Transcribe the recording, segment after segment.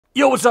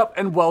Yo, what's up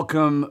and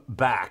welcome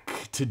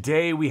back.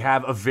 Today we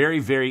have a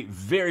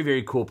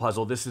very cool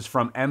puzzle. This is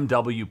from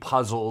MW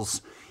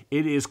Puzzles.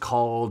 It is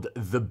called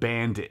the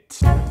Bandit.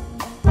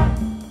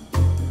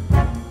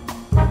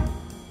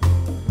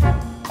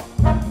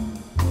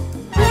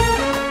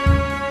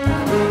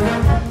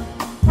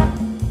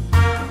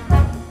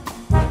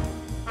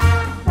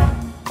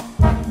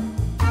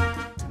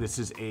 This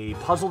is a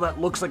puzzle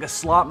that looks like a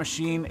slot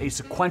machine, a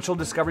sequential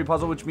discovery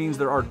puzzle, which means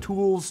there are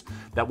tools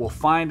that we'll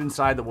find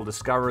inside that we'll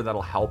discover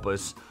that'll help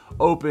us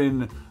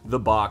open the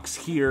box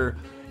here.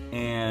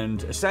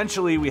 And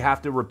essentially we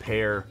have to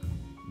repair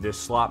this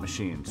slot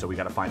machine. So we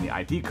gotta find the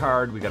ID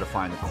card, we gotta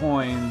find the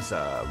coins,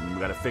 we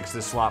gotta fix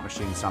this slot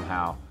machine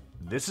somehow.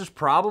 This is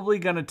probably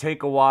gonna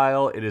take a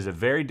while. It is a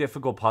very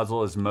difficult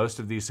puzzle, as most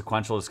of these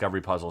sequential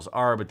discovery puzzles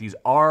are, but these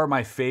are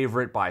my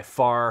favorite by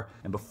far.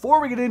 And before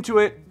we get into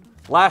it,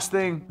 last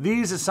thing,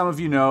 these, as some of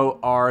you know,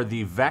 are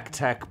the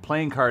Vectech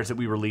playing cards that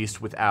we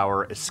released with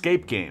our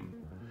escape game.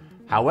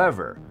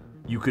 However,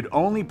 you could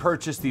only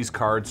purchase these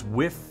cards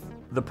with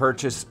the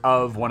purchase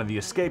of one of the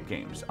escape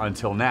games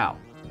until now.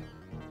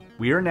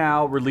 We are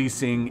now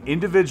releasing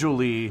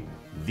individually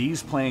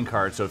these playing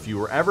cards, so if you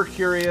were ever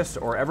curious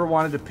or ever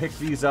wanted to pick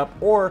these up,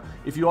 or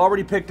if you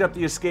already picked up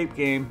the escape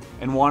game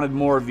and wanted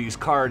more of these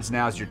cards,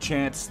 now's your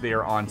chance. They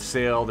are on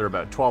sale. They're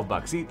about 12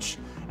 bucks each.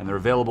 And they're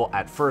available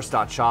at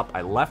first.shop.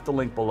 I left the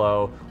link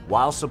below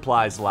while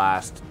supplies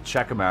last.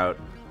 Check them out.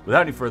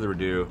 Without any further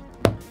ado,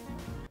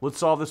 let's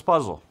solve this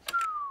puzzle.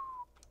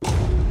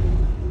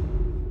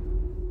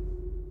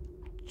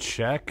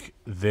 Check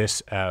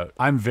this out.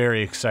 I'm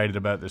very excited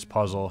about this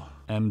puzzle.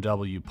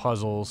 MW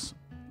Puzzles,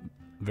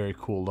 very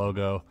cool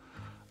logo.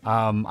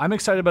 I'm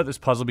excited about this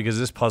puzzle because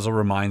this puzzle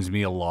reminds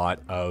me a lot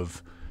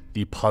of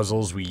the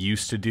puzzles we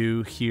used to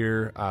do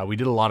here. We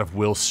did a lot of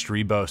Will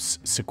Strebos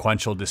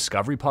sequential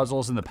discovery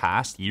puzzles in the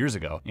past, years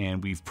ago,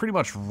 and we've pretty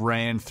much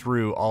ran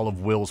through all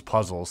of Will's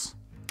puzzles.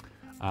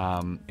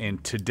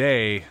 And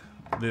today,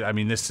 I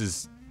mean, this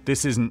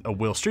isn't a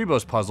Will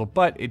Strebos puzzle,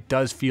 but it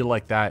does feel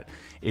like that.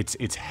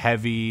 It's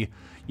heavy,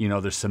 you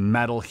know, there's some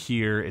metal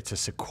here. It's a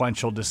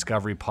sequential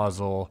discovery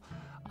puzzle.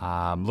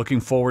 Looking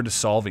forward to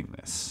solving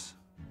this.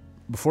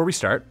 Before we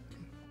start,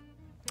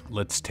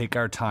 let's take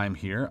our time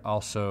here.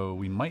 Also,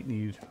 we might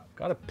need,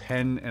 got a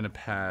pen and a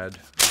pad,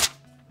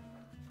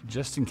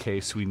 just in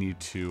case we need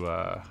to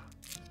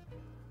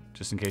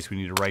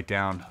write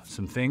down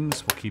some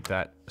things. We'll keep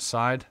that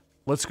aside.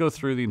 Let's go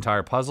through the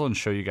entire puzzle and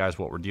show you guys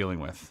what we're dealing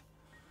with.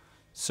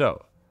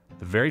 So, at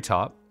the very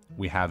top,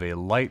 we have a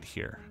light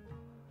here.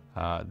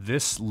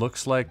 This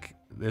looks like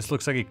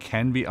it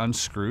can be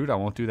unscrewed. I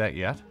won't do that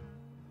yet.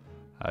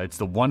 It's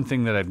the one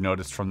thing that I've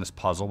noticed from this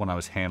puzzle when I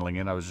was handling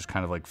it. I was just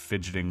kind of like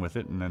fidgeting with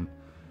it and then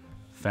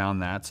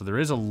found that. So there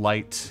is a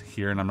light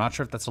here, and I'm not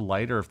sure if that's a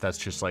light or if that's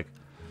just like,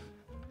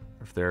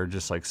 if there are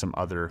just like some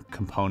other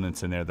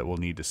components in there that we'll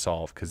need to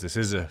solve, because this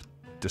is a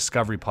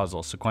discovery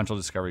puzzle, sequential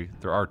discovery.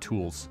 There are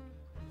tools.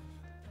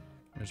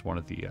 There's one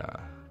of the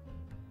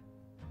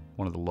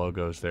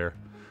logos there.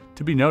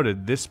 To be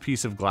noted, this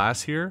piece of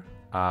glass here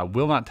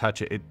will not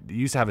touch it. It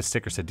used to have a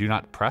sticker that said "Do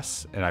not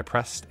press," and I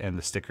pressed, and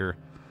the sticker,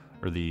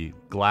 or the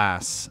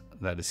glass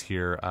that is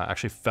here,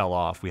 actually fell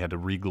off. We had to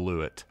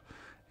re-glue it,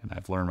 and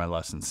I've learned my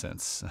lesson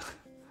since.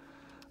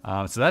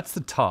 So that's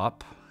the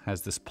top,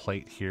 has this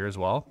plate here as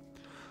well.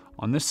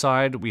 On this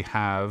side we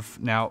have,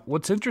 now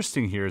what's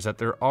interesting here is that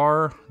there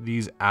are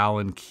these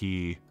Allen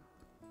key.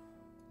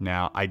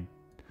 Now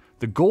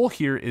the goal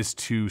here is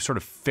to sort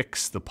of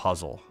fix the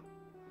puzzle.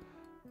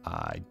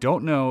 I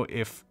don't know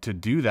if to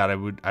do that,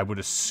 I would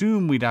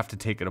assume we'd have to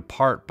take it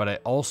apart, but I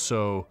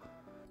also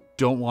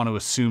don't want to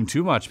assume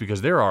too much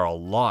because there are a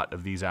lot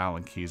of these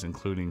Allen keys,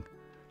 including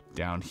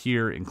down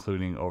here,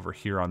 including over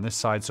here on this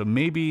side. So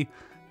maybe,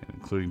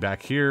 including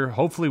back here,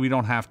 hopefully we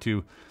don't have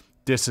to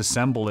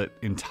disassemble it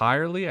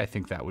entirely. I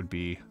think that would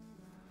be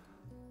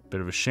a bit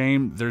of a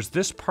shame. There's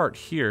this part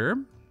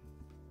here,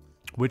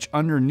 which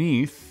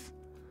underneath,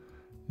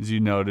 as you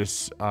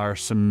notice, are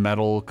some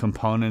metal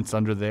components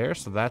under there.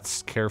 So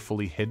that's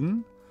carefully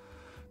hidden.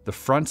 The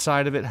front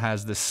side of it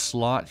has this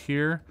slot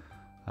here.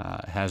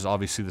 It has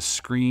obviously the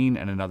screen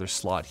and another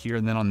slot here.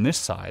 And then on this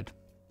side,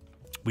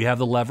 we have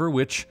the lever,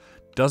 which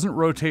doesn't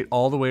rotate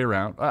all the way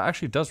around.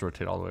 Actually, it does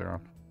rotate all the way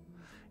around.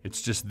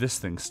 It's just this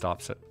thing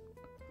stops it.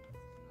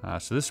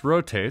 So this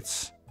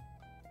rotates.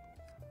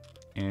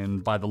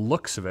 And by the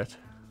looks of it,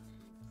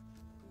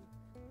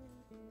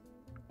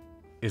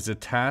 is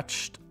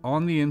attached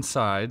on the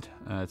inside.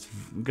 It's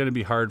going to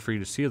be hard for you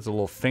to see. It's a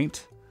little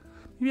faint.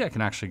 Maybe I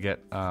can actually get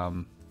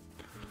my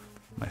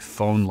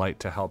phone light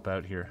to help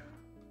out here.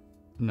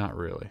 Not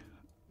really.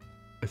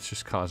 It's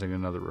just causing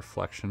another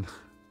reflection.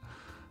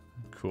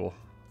 Cool.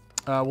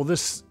 Well,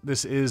 this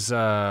is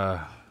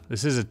a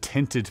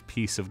tinted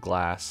piece of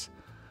glass,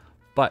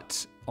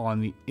 but on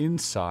the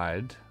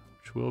inside,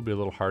 which will be a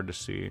little hard to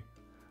see,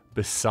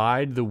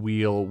 beside the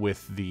wheel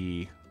with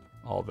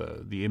all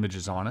the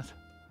images on it,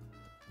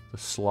 the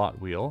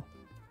slot wheel,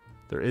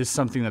 there is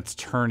something that's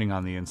turning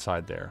on the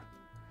inside there.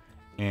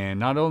 And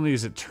not only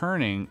is it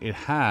turning, it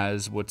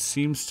has what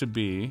seems to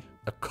be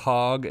a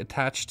cog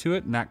attached to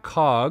it. And that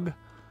cog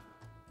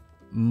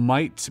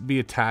might be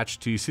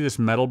attached to, you see this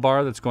metal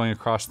bar that's going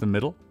across the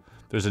middle?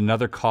 There's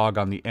another cog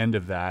on the end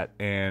of that,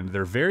 and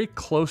they're very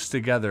close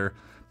together,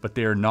 but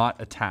they are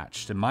not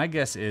attached. And my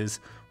guess is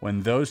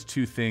when those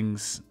two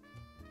things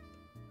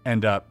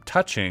end up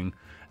touching,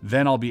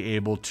 then I'll be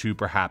able to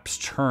perhaps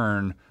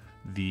turn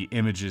the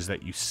images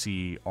that you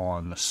see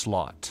on the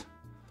slot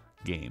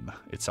game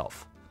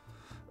itself.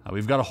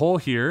 We've got a hole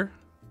here.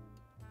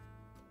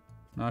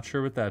 Not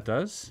sure what that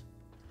does.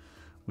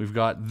 We've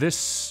got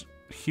this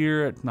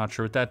here. Not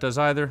sure what that does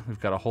either. We've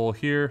got a hole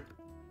here.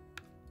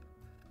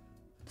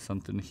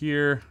 Something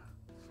here.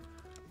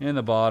 In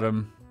the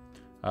bottom.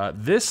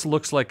 This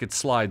looks like it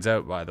slides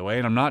out, by the way,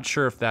 and I'm not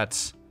sure if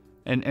that's...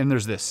 And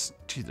there's this.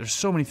 Gee, there's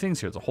so many things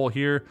here. There's a hole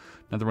here.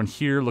 Another one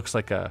here. Looks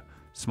like a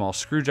small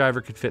screwdriver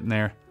could fit in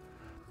there.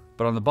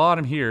 But on the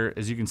bottom here,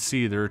 as you can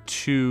see, there are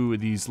two of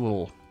these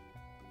little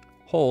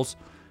holes.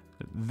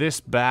 This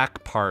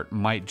back part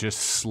might just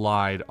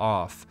slide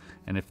off.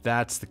 And if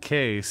that's the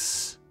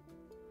case,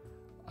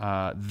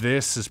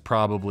 this is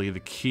probably the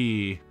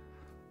key,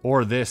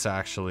 or this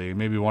actually,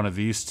 maybe one of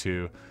these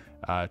two,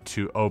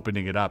 to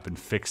opening it up and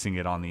fixing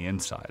it on the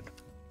inside.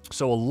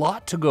 So a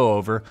lot to go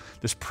over.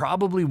 This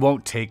probably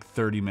won't take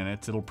 30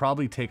 minutes. It'll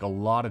probably take a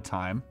lot of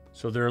time.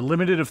 So there are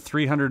limited of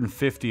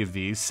 350 of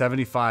these,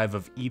 75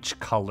 of each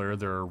color.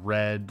 There are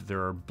red,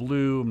 there are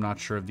blue, I'm not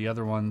sure of the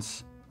other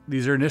ones.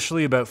 These are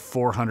initially about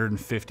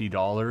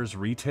 $450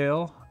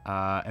 retail,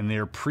 and they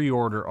are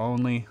pre-order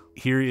only.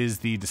 Here is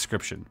the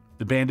description.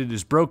 The Bandit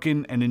is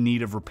broken and in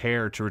need of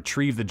repair. To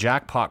retrieve the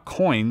jackpot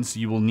coins,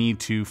 you will need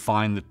to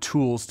find the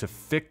tools to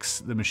fix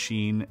the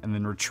machine and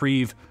then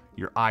retrieve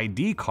your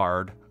ID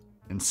card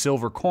and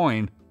silver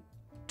coin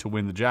to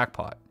win the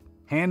jackpot.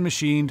 Hand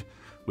machined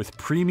with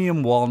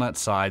premium walnut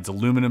sides,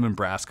 aluminum and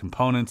brass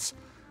components.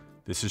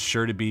 This is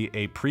sure to be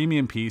a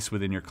premium piece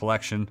within your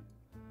collection.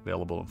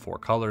 Available in 4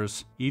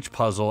 colors. Each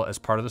puzzle as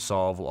part of the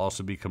solve will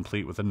also be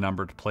complete with a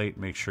numbered plate.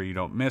 Make sure you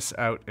don't miss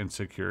out and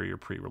secure your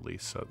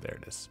pre-release. So there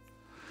it is.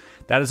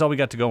 That is all we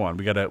got to go on.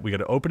 We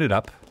gotta open it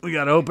up. We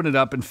gotta open it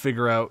up and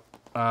figure out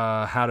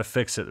how to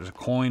fix it. There's a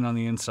coin on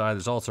the inside.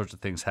 There's all sorts of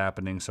things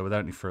happening. So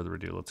without any further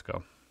ado, let's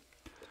go.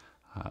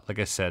 Like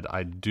I said,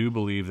 I do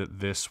believe that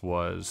this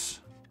was...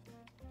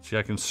 See,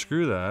 I can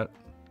screw that.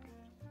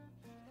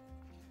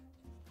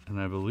 And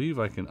I believe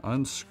I can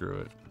unscrew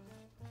it.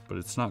 But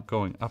it's not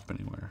going up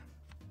anywhere.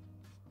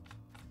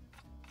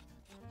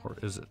 Or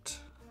is it?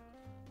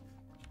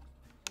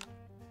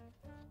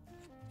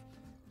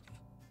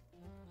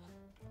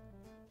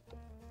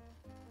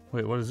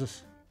 Wait, what is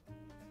this?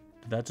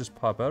 Did that just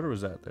pop out or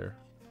was that there?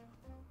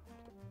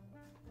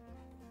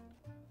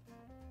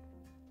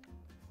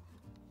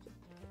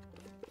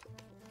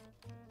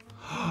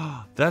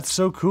 That's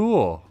so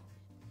cool.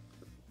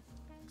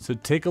 So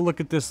take a look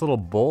at this little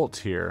bolt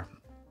here.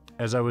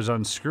 As I was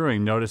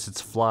unscrewing, notice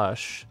it's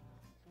flush.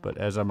 But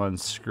as I'm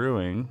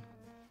unscrewing,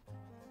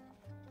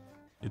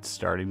 it's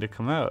starting to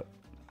come out.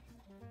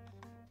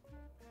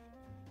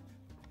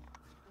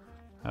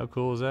 How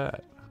cool is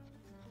that?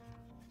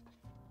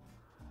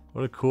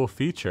 What a cool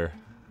feature.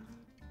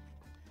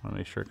 I want to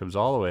make sure it comes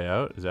all the way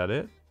out. Is that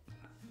it?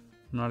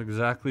 I'm not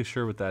exactly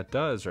sure what that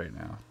does right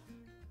now.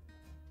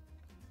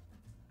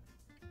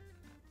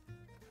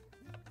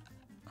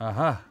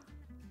 Aha.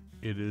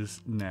 It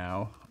is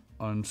now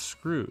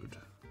unscrewed.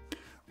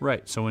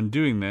 Right, so in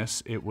doing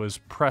this, it was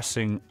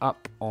pressing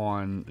up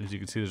on, as you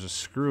can see, there's a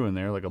screw in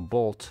there, like a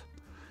bolt,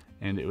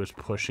 and it was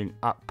pushing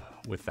up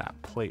with that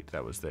plate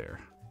that was there.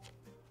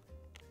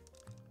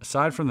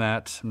 Aside from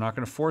that, I'm not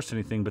going to force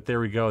anything, but there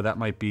we go. That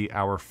might be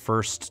our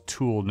first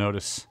tool.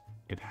 Notice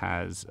it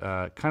has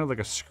kind of like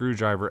a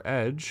screwdriver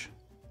edge,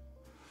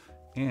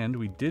 and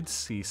we did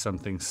see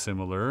something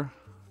similar,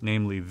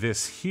 namely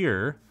this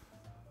here,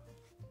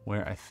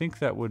 where I think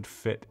that would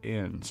fit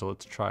in. So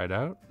let's try it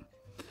out.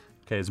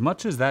 Okay, as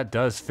much as that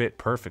does fit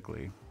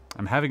perfectly,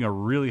 I'm having a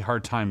really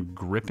hard time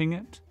gripping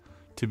it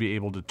to be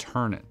able to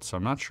turn it. So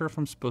I'm not sure if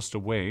I'm supposed to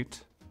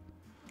wait.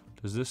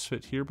 Does this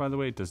fit here, by the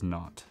way? It does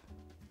not.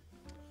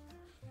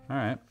 All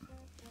right.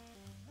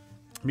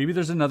 Maybe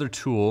there's another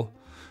tool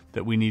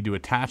that we need to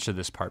attach to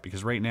this part,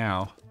 because right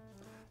now,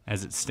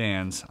 as it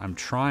stands, I'm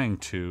trying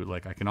to,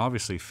 like, I can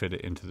obviously fit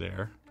it into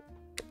there.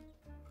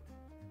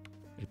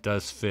 It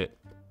does fit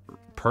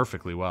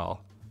perfectly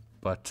well,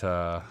 but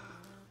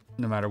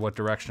no matter what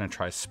direction I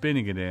try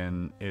spinning it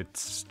in,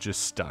 it's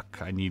just stuck.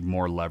 I need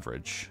more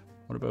leverage.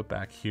 What about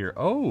back here?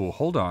 Oh,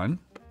 hold on.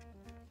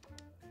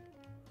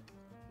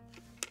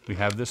 We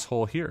have this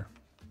hole here.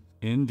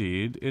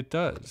 Indeed, it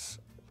does.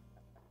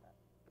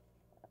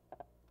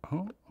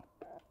 Oh.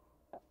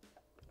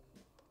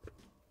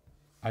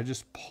 I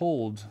just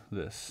pulled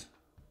this.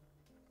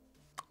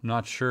 I'm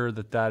not sure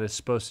that that is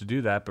supposed to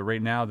do that, but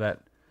right now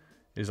that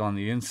is on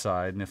the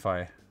inside, and if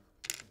I...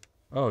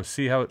 Oh,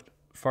 see how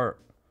far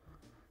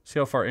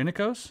in it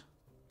goes?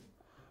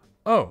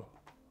 Oh,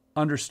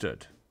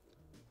 understood.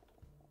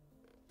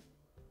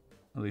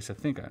 At least I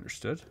think I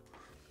understood.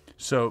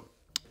 So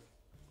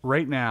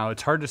right now,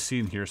 it's hard to see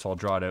in here, so I'll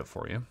draw it out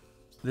for you.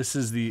 This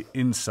is the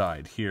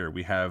inside here.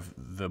 We have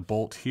the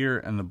bolt here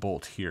and the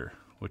bolt here,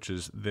 which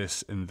is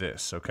this and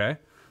this, okay?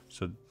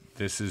 So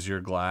this is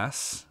your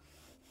glass.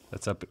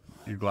 That's up,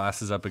 your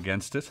glass is up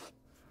against it.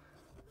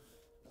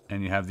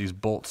 And you have these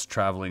bolts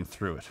traveling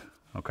through it,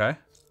 okay?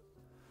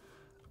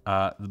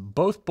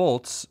 Both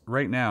bolts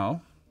right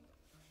now,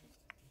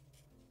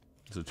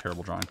 this is a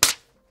terrible drawing,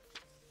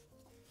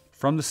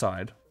 from the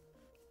side.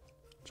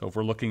 So if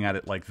we're looking at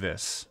it like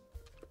this,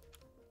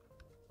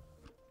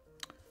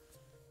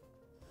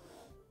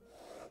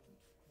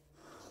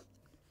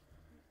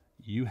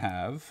 you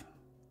have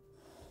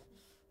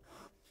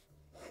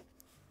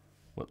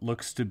what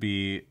looks to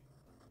be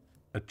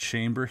a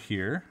chamber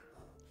here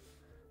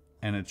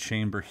and a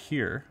chamber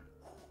here.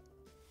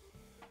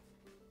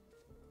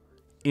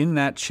 In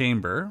that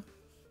chamber,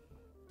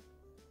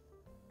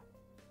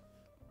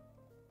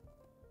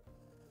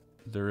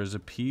 there is a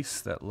piece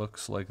that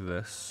looks like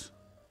this.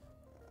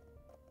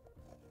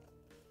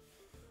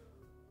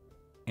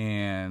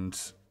 And,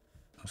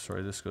 oh,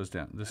 sorry, this goes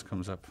down. This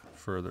comes up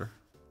further.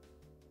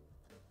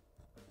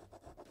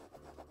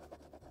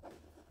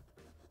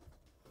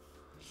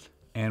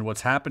 And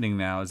what's happening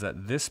now is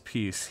that this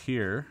piece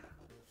here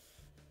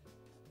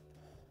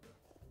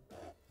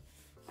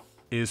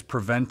is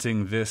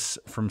preventing this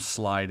from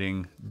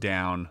sliding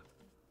down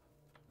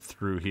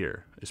through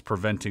here, is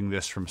preventing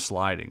this from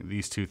sliding.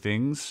 These two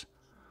things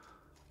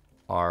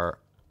are,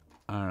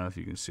 I don't know if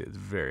you can see, it's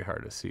very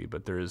hard to see,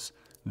 but there's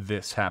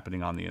this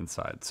happening on the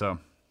inside. So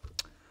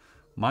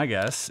my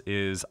guess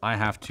is I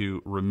have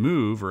to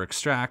remove or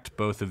extract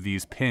both of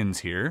these pins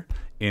here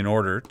in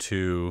order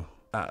to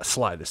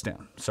slide this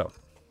down. So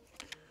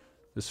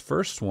this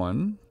first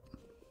one,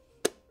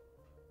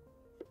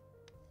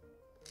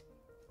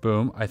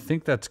 boom, I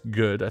think that's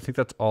good. I think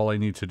that's all I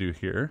need to do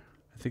here.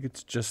 I think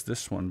it's just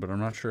this one, but I'm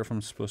not sure if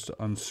I'm supposed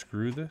to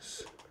unscrew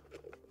this.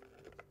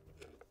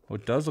 Oh,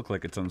 it does look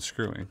like it's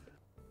unscrewing.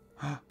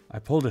 I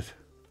pulled it.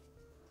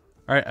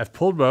 All right, I've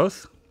pulled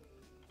both.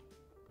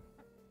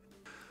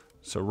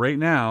 So right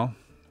now,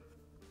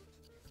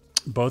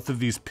 both of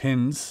these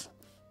pins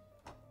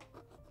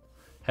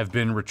have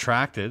been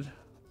retracted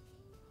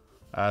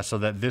so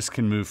that this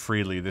can move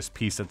freely, this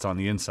piece that's on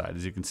the inside.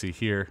 As you can see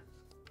here,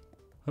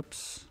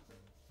 oops.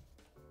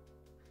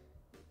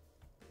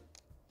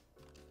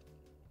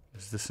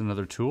 Is this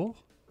another tool?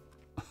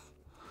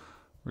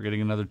 We're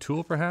getting another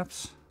tool,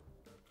 perhaps?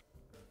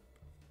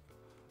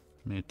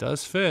 I mean, it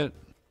does fit.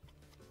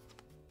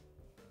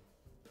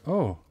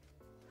 Oh.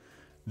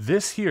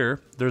 This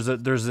here, there's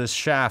this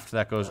shaft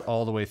that goes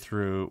all the way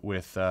through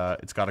with,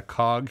 it's got a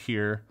cog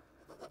here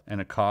and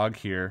a cog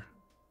here.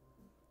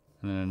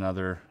 And then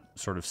another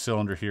sort of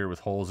cylinder here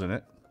with holes in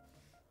it.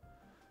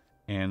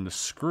 And the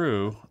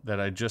screw that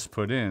I just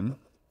put in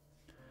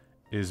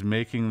is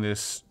making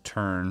this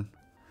turn.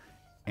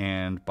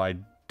 And by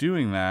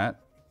doing that,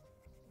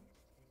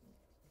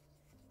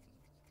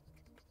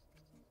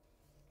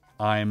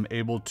 I'm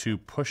able to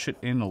push it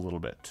in a little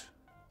bit.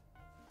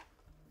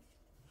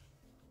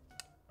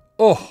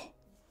 Oh!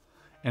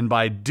 And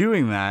by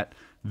doing that,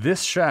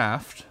 this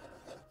shaft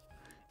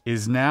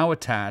is now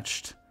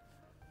attached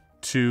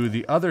to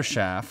the other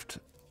shaft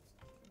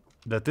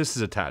that this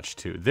is attached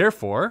to.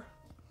 Therefore,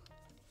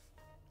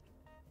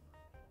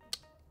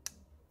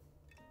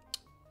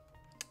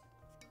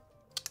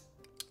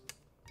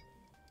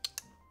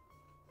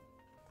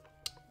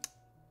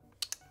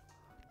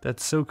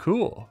 that's so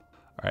cool.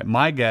 All right,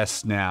 my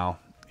guess now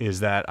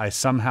is that I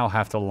somehow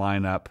have to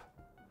line up.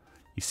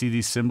 You see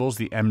these symbols,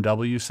 the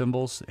MW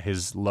symbols,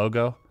 his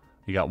logo?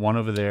 You got one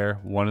over there,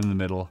 one in the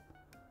middle,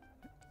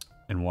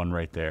 and one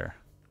right there.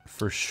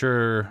 For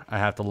sure, I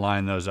have to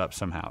line those up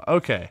somehow.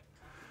 Okay,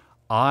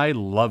 I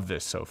love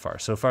this so far.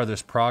 So far,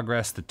 there's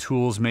progress. The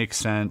tools make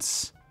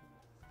sense.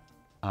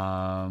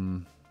 There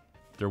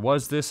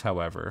was this,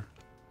 however,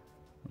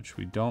 which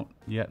we don't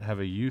yet have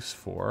a use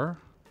for.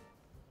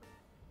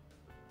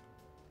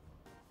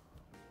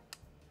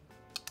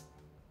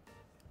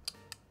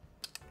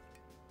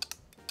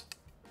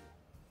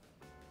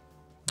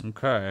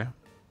 Okay.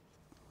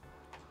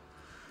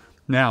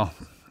 Now,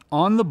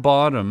 on the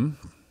bottom,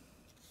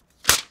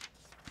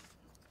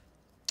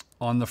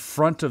 on the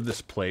front of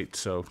this plate,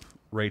 so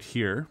right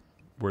here,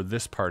 where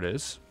this part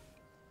is,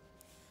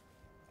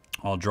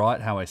 I'll draw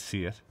it how I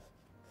see it.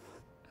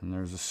 And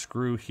there's a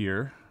screw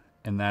here,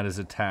 and that is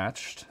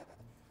attached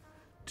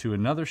to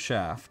another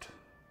shaft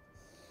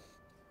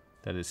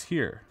that is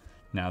here.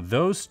 Now,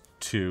 those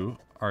two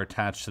are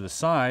attached to the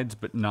sides,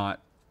 but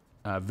not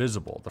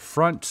visible. The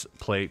front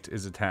plate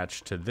is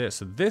attached to this.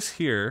 So this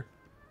here,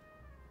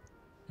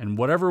 and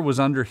whatever was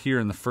under here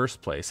in the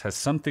first place, has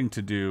something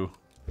to do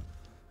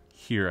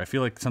here. I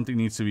feel like something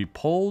needs to be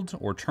pulled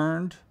or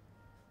turned.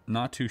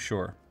 Not too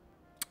sure.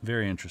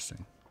 Very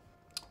interesting.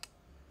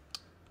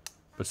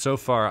 But so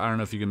far, I don't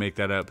know if you can make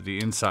that out, but the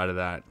inside of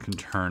that can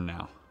turn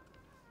now.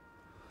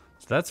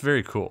 So that's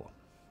very cool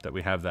that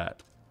we have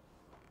that.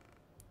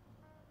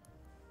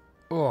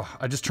 Oh,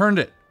 I just turned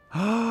it.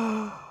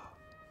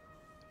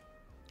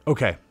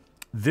 Okay,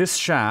 this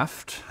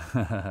shaft,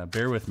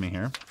 bear with me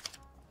here.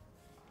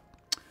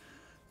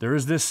 There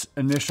is this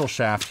initial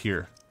shaft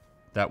here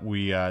that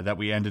we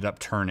ended up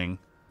turning,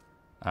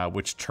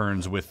 which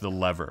turns with the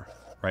lever,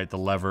 right? The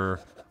lever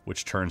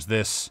which turns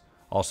this,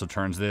 also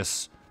turns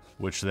this,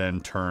 which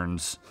then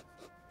turns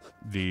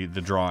the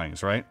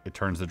drawings, right? It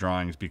turns the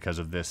drawings because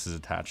of this is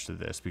attached to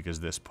this, because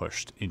this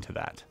pushed into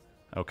that.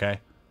 Okay?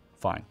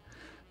 Fine.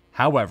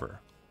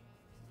 However,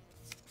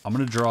 I'm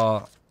going to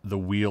draw the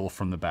wheel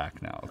from the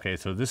back now. Okay,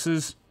 so this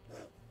is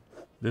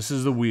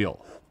the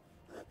wheel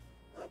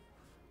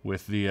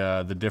with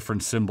the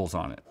different symbols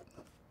on it.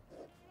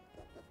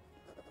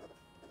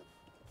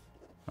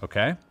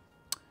 Okay?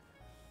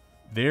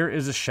 There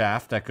is a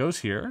shaft that goes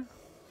here.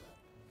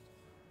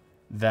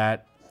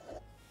 That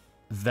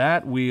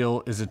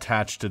wheel is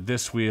attached to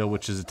this wheel,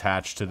 which is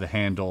attached to the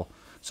handle,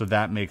 so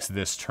that makes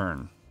this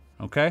turn.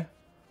 Okay?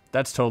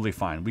 That's totally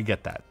fine. We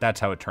get that.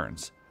 That's how it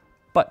turns.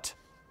 But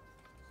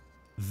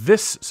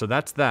this, so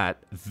that's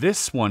that.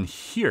 This one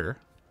here,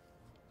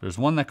 there's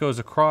one that goes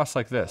across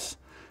like this.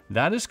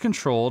 That is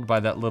controlled by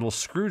that little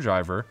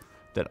screwdriver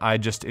that I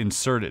just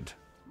inserted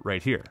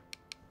right here.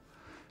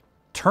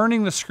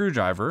 Turning the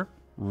screwdriver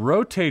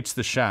rotates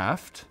the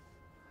shaft,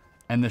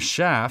 and the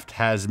shaft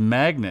has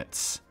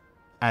magnets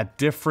at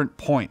different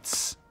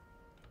points.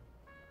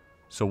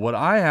 So what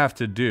I have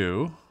to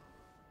do,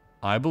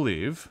 I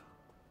believe,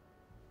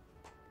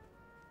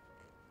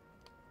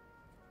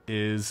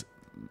 is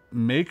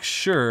make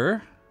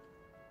sure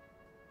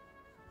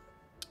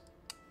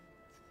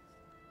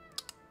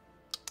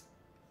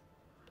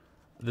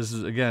this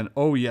is, again,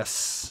 oh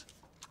yes.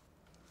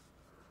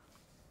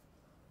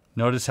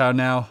 Notice how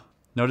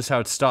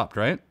it stopped,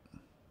 right?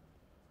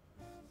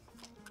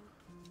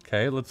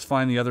 Okay, let's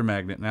find the other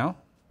magnet now.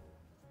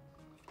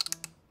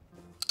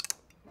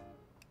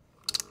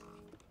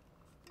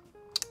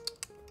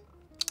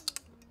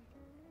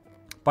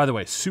 By the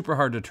way, super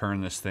hard to turn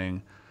this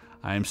thing.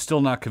 I am still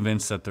not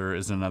convinced that there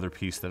is another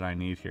piece that I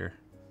need here,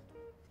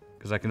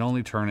 because I can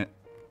only turn it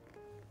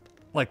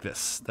like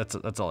this.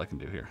 That's all I can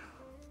do here.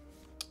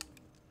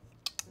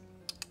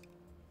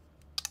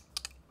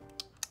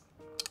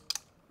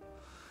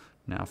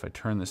 Now if I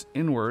turn this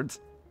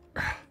inwards,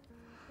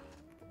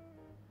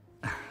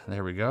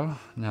 there we go.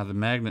 Now the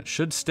magnet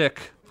should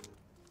stick.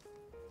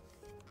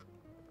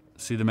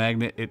 See the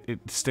magnet, it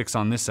sticks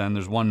on this end.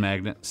 There's one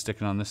magnet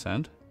sticking on this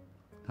end.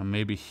 Now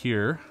maybe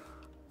here.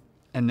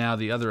 And now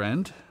the other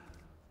end.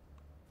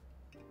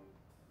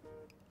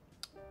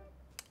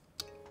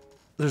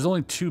 There's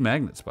only two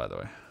magnets, by the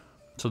way.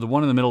 So the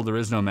one in the middle, there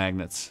is no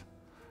magnets.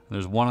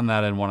 There's one on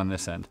that end, one on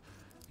this end.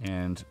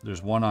 And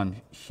there's one on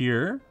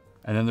here.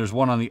 And then there's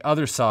one on the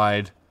other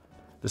side,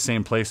 the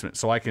same placement.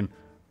 So I can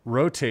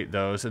rotate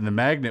those, and the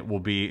magnet will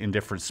be in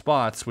different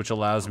spots, which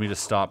allows me to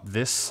stop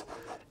this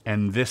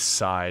and this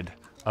side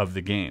of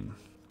the game.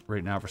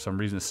 Right now, for some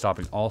reason, it's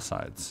stopping all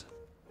sides.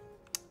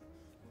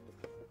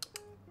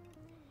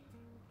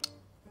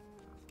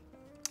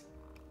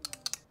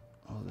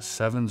 Oh, the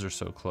sevens are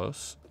so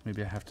close.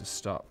 Maybe I have to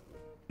stop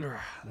the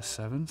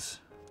sevens.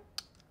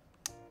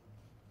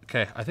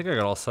 Okay, I think I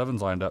got all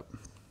sevens lined up.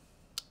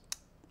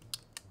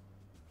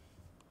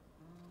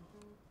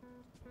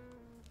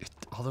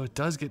 Although it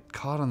does get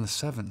caught on the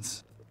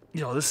sevens.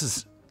 You know, this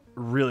is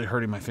really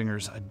hurting my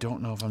fingers. I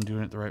don't know if I'm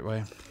doing it the right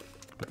way.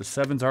 But the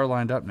sevens are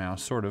lined up now,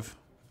 sort of.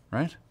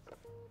 Right?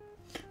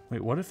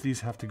 Wait, what if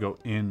these have to go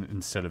in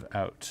instead of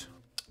out?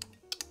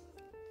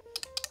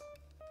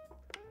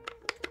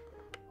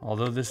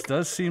 Although this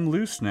does seem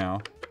loose now.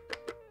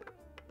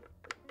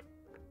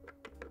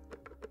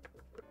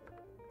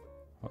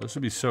 Well, this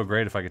would be so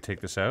great if I could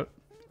take this out.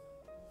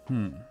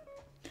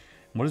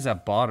 What does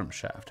that bottom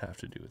shaft have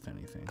to do with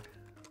anything?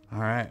 All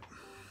right.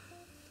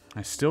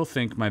 I still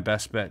think my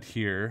best bet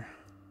here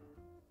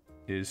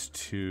is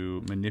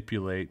to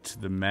manipulate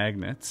the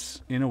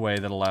magnets in a way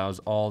that allows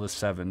all the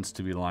sevens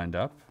to be lined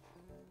up.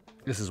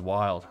 This is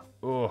wild.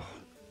 Oh.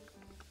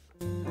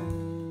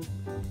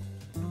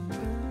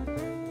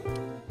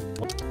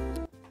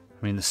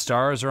 I mean, the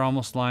stars are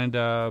almost lined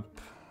up.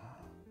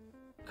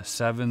 The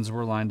sevens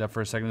were lined up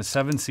for a second. The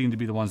sevens seem to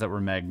be the ones that were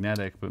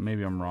magnetic, but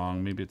maybe I'm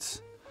wrong. Maybe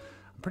it's...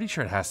 I'm pretty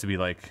sure it has to be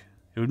like...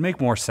 It would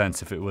make more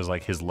sense if it was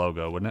like his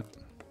logo, wouldn't it?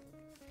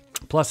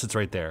 Plus it's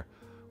right there,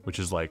 which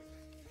is like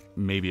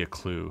maybe a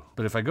clue.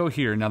 But if I go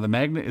here, now the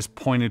magnet is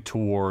pointed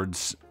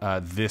towards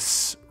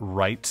this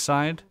right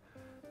side.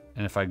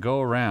 And if I go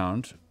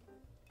around,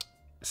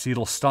 see,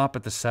 it'll stop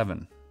at the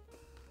 7.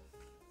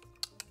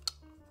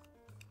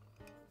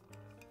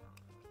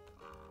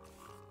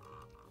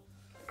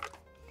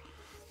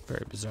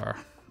 Very bizarre.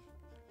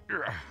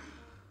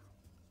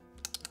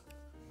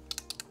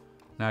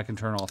 Now I can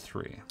turn all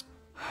 3.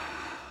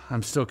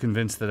 I'm still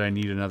convinced that I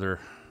need another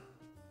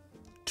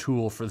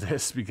tool for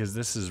this because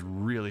this is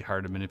really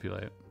hard to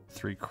manipulate.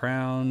 3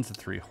 crowns,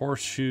 3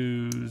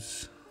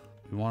 horseshoes.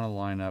 We want to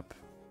line up,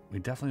 we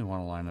definitely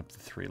want to line up the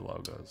 3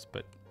 logos,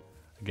 but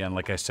again,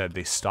 like I said,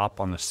 they stop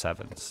on the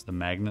 7s. The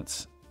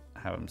magnets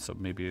have them, so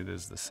maybe it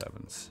is the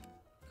 7s.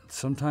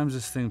 Sometimes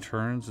this thing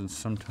turns and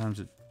sometimes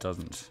it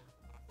doesn't.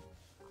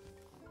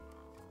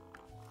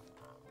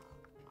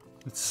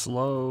 It's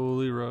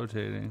slowly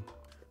rotating.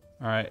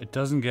 All right, it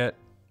doesn't get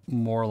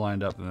more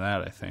lined up than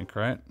that, I think,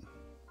 right?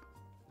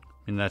 I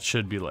mean, that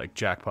should be like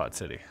Jackpot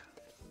City.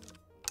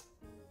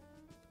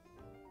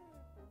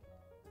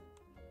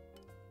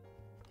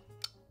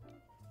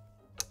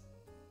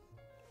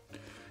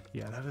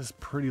 Yeah, that is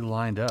pretty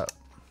lined up.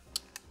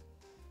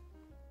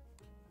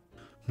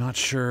 Not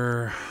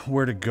sure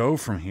where to go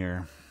from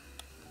here.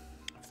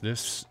 If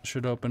this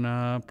should open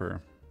up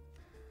or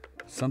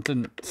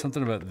something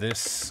about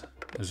this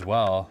as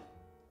well.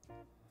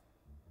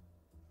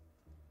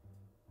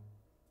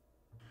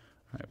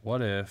 All right,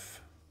 what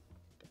if...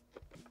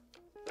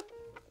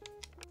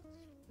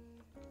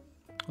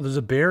 Oh, there's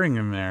a bearing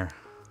in there.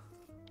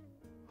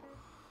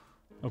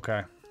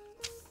 Okay.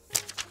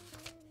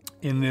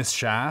 In this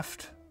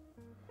shaft,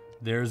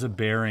 there's a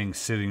bearing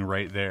sitting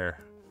right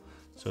there.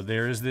 So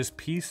there is this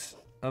piece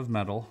of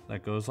metal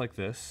that goes like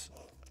this.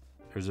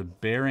 There's a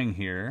bearing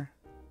here.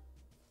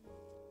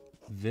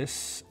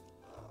 This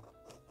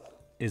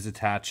is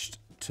attached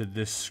to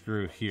this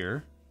screw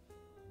here.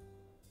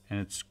 And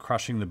it's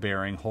crushing the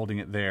bearing, holding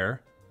it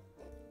there.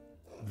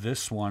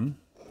 This one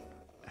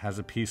has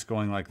a piece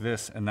going like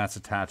this, and that's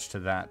attached to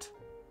that.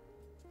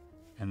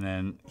 And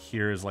then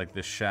here is like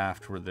this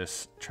shaft where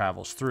this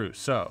travels through.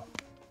 So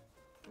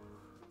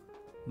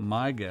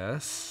my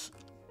guess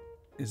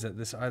is that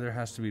this either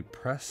has to be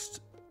pressed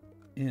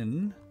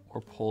in or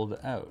pulled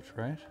out,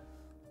 right?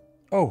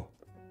 Oh,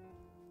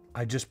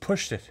 I just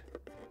pushed it.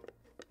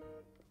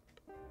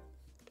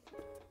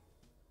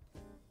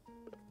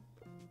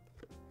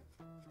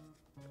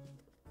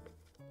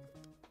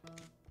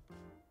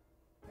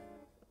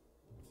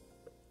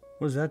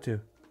 What does that do?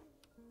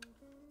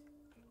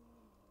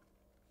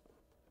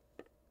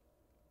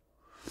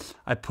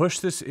 I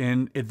pushed this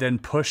in, it then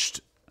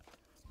pushed,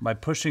 by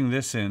pushing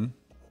this in,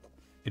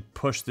 it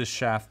pushed this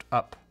shaft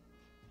up.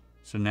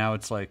 So now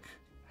it's like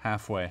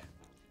halfway.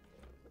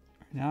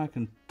 Now I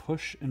can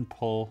push and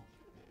pull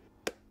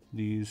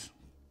these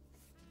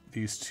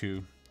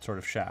two sort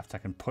of shafts. I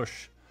can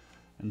push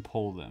and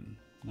pull them.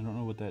 I don't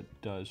know what that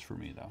does for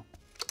me though.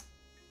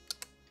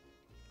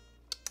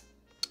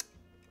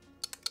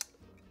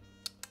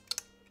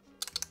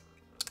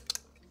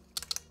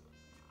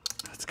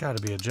 That's got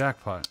to be a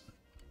jackpot.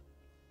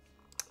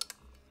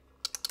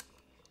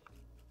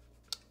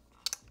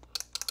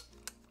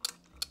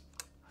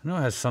 I know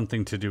it has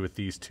something to do with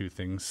these two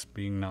things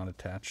being not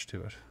attached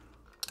to it.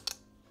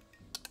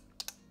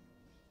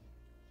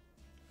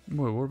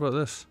 Wait, what about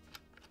this?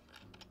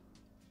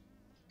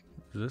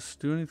 Does this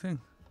do anything?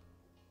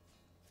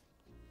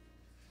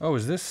 Oh,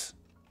 is this?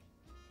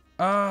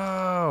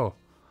 Oh!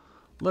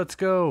 Let's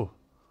go!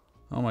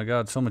 Oh my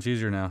god, so much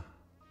easier now.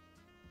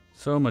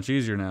 So much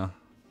easier now.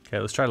 Okay,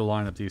 let's try to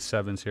line up these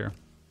sevens here.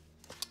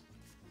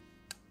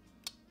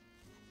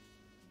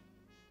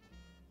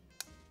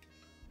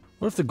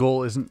 What if the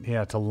goal isn't,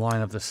 yeah, to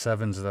line up the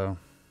sevens though?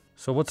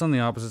 So what's on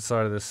the opposite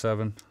side of this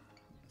seven?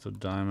 It's a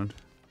diamond.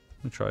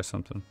 Let me try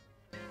something.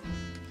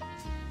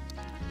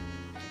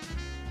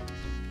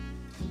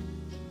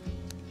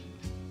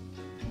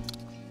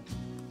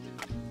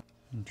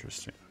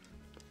 Interesting.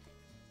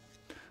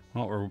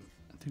 Well, we're, I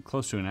think,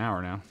 close to an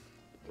hour now.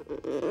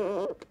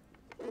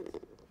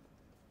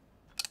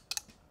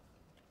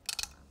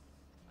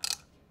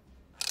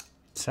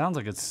 Sounds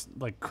like it's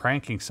like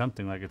cranking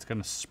something, like it's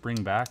gonna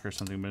spring back or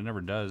something, but it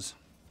never does.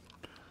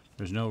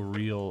 There's no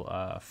real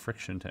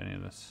friction to any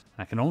of this.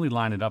 I can only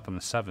line it up on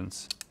the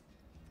sevens.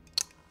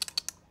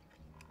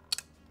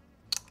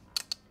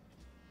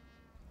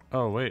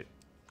 Oh wait,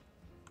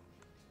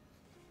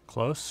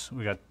 close.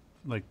 We got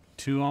like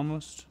two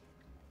almost.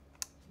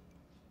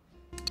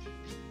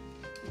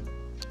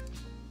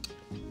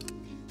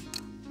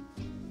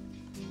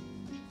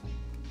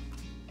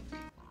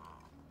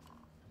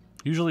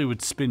 Usually it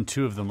would spin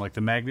two of them, like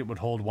the magnet would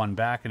hold one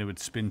back and it would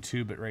spin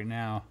two, but right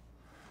now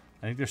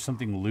I think there's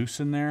something loose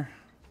in there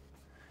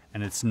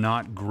and it's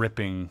not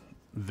gripping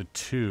the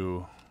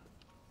two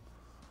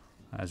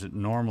as it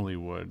normally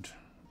would,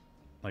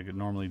 like it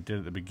normally did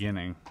at the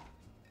beginning.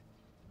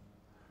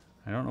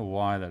 I don't know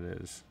why that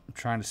is. I'm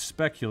trying to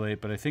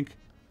speculate, but I think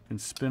I can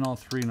spin all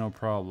three no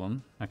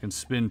problem. I can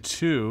spin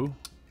two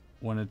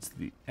when it's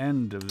the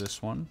end of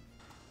this one.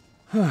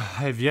 I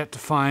have yet to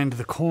find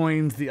the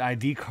coins, the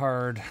ID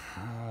card.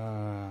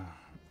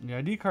 The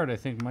ID card I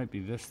think might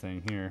be this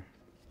thing here.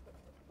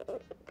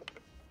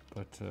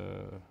 But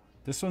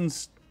this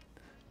one's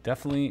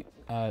definitely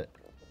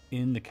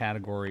in the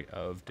category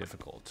of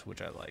difficult,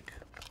 which I like.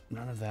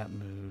 None of that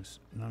moves.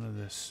 None of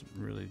this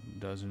really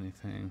does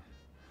anything.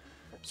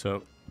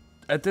 So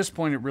at this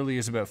point it really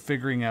is about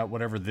figuring out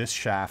whatever this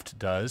shaft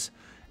does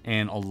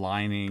and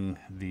aligning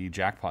the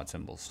jackpot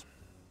symbols,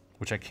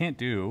 which I can't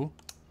do.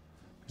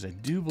 I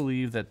do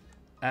believe that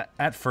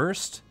at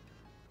first,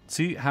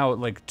 see how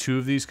like two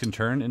of these can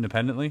turn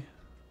independently?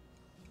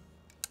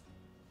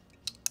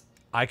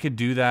 I could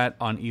do that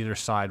on either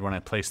side when I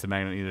place the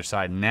magnet on either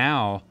side.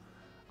 Now,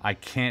 I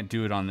can't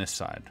do it on this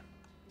side.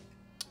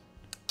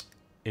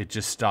 It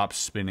just stops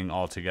spinning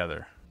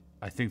altogether.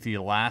 I think the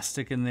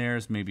elastic in there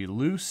is maybe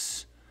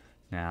loose.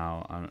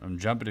 Now, I'm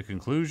jumping to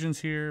conclusions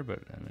here, but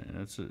I mean,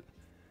 that's what it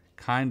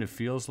kind of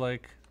feels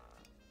like.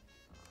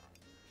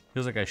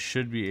 Feels like I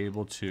should be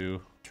able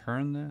to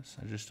turn this.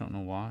 I just don't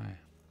know why.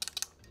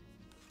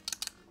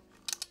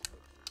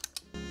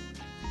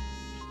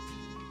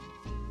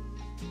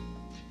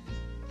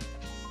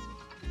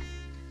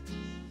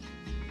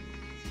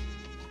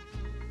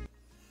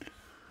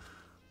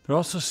 There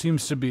also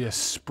seems to be a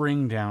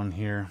spring down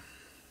here.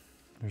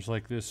 There's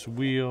like this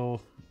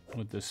wheel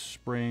with this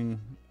spring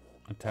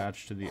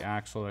attached to the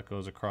axle that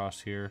goes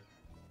across here.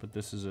 But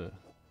this is a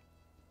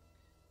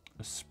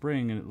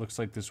spring, and it looks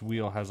like this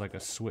wheel has like a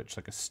switch,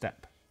 like a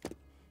step.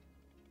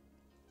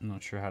 I'm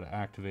not sure how to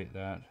activate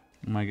that.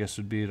 My guess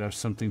would be it has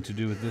something to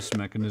do with this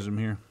mechanism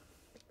here.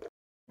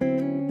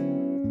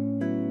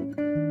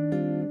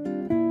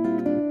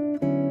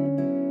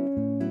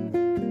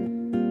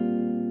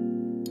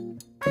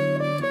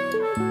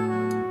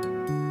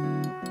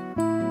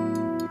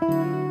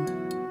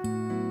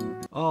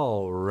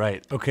 All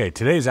right. Okay,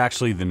 today's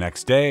actually the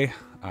next day.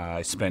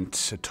 I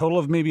spent a total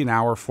of maybe an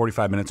hour,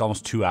 45 minutes,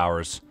 almost 2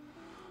 hours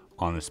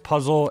on this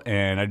puzzle,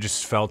 and I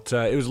just felt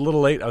it was a little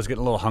late. I was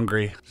getting a little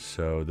hungry.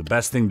 So the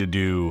best thing to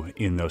do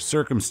in those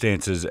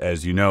circumstances,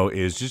 as you know,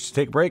 is just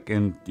take a break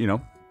and, you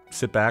know,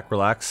 sit back,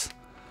 relax,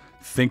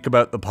 think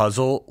about the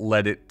puzzle,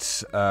 let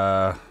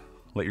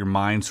your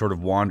mind sort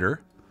of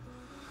wander.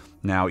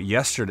 Now,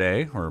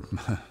 yesterday, or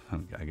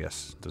I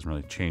guess it doesn't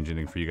really change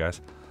anything for you guys,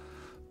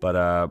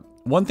 but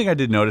one thing I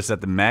did notice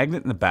that the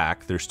magnet in the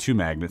back, there's two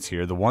magnets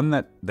here. The one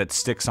that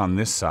sticks on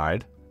this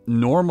side,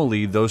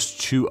 normally those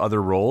two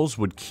other rolls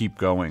would keep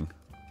going.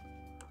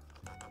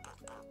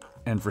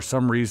 And for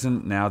some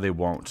reason, now they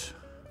won't.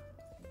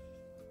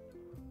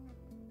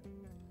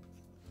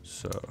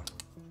 So,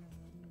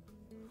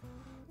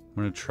 I'm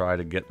going to try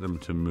to get them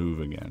to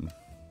move again.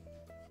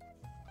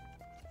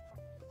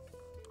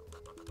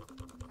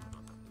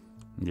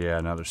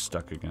 Yeah, now they're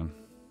stuck again.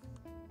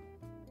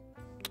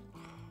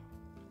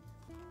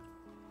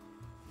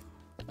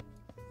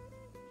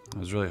 I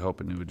was really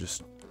hoping it would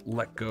just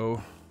let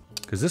go.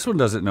 Because this one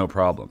does it no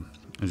problem.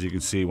 As you can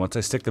see, once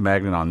I stick the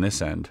magnet on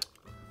this end,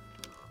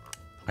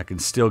 I can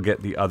still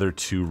get the other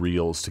two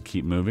reels to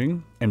keep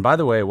moving. And by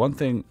the way, one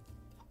thing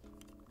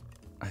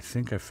I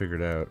think I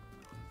figured out.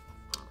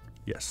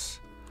 Yes.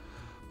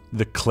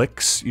 The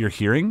clicks you're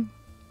hearing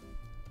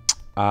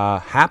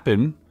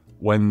happen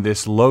when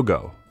this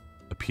logo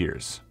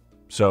appears.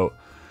 So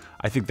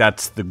I think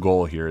that's the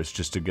goal here, is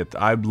just to get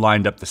I've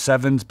lined up the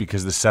 7s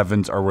because the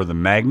 7s are where the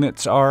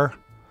magnets are,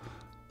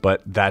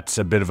 but that's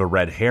a bit of a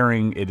red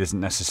herring. It isn't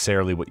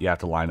necessarily what you have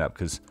to line up,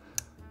 because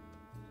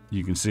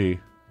you can see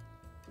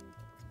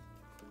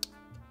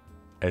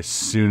as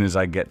soon as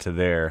I get to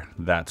there,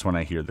 that's when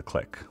I hear the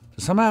click.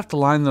 So somehow I have to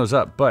line those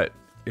up, but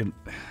I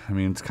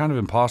mean, it's kind of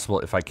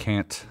impossible if I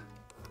can't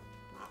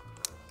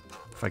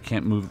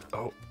move.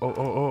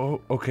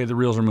 Oh, okay, the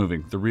reels are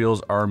moving. The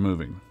reels are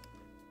moving.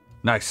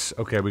 Nice.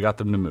 Okay, we got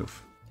them to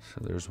move.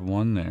 So there's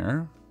one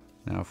there.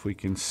 Now if we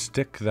can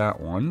stick that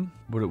one,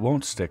 but it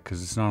won't stick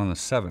because it's not on the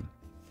 7.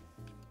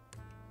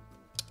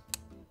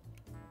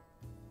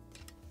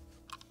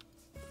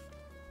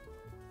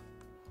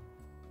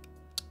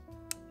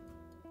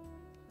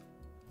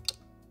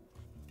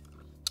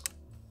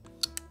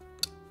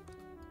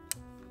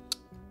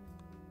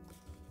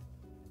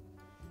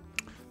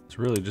 It's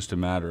really just a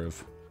matter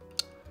of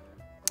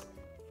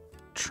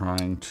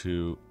trying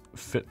to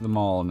fit them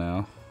all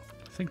now.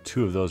 I think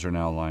 2 of those are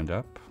now lined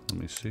up. Let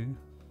me see.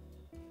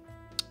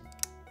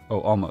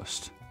 Oh,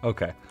 almost.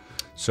 Okay.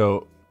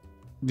 So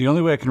the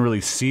only way I can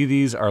really see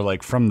these are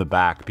like from the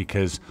back,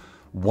 because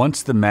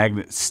once the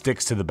magnet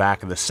sticks to the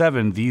back of the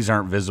 7, these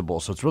aren't visible.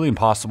 So it's really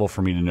impossible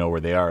for me to know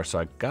where they are. So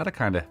I gotta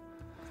kind of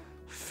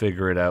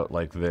figure it out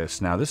like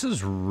this. Now this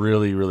is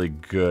really, really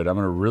good. I'm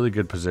in a really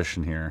good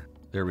position here.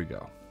 There we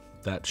go.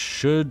 That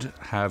should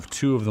have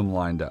 2 of them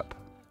lined up.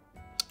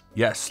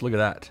 Yes, look at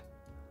that.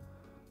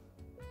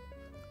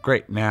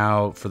 Great.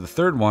 Now for the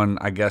 3rd one,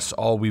 I guess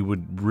all we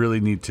would really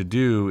need to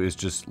do is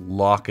just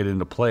lock it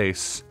into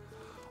place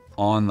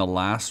on the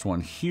last one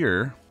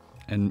here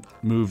and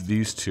move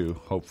these 2,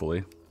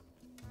 hopefully.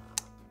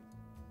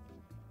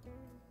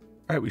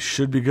 All right, we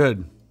should be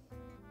good.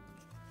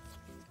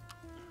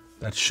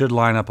 That should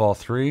line up all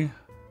 3.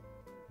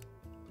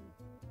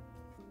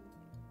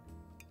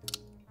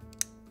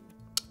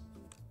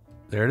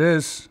 There it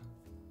is.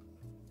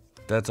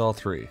 That's all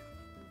 3.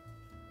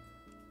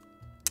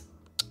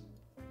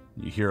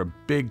 You hear a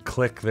big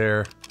click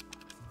there,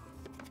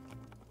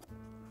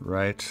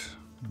 right?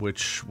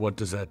 What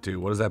does that do?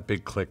 What does that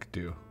big click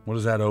do? What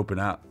does that open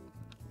up?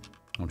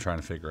 I'm trying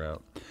to figure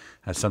out.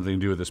 Has something to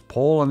do with this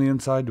pole on the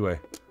inside?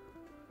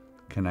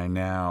 Can I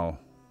now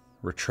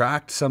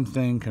retract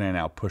something? Can I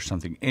now push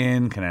something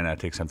in? Can I now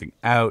take something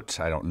out?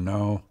 I don't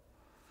know.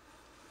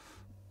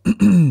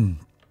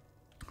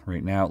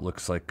 Right now it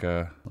looks like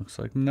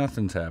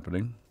nothing's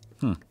happening.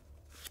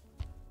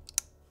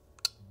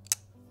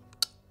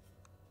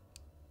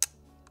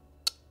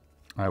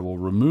 I will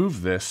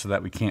remove this so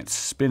that we can't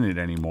spin it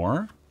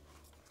anymore,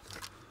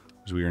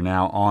 because we are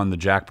now on the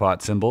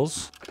jackpot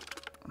symbols.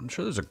 I'm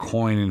sure there's a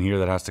coin in here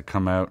that has to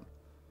come out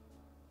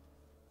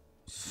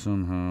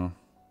somehow.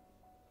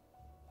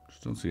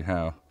 Just don't see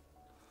how.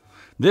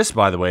 This,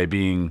 by the way,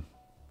 being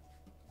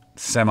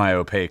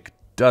semi-opaque,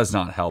 does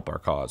not help our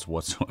cause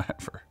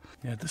whatsoever.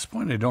 Yeah, at this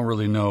point, I don't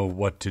really know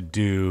what to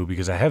do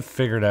because I have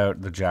figured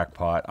out the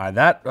jackpot.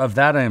 Of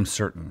that, I am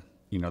certain.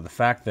 You know, the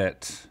fact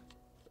that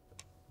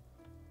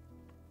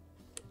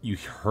you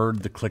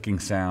heard the clicking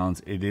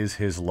sounds, it is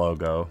his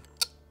logo.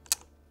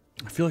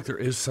 I feel like there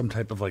is some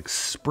type of like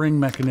spring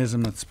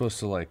mechanism that's supposed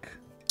to like...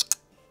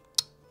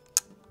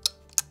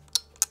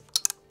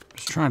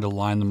 Just trying to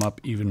line them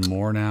up even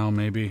more now,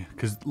 maybe.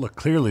 Because look,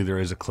 clearly there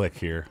is a click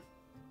here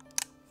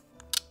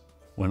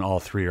when all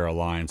three are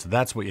aligned. So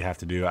that's what you have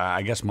to do.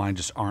 I guess mine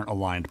just aren't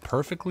aligned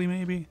perfectly,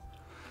 maybe.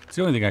 It's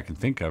the only thing I can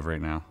think of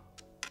right now.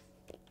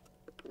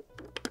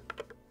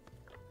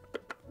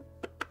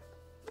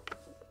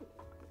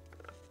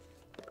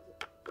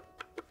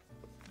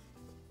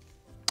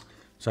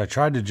 So I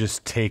tried to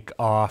just take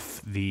off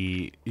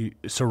the...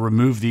 So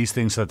remove these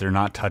things so that they're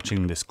not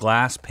touching this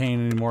glass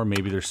pane anymore.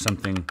 Maybe there's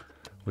something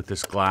with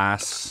this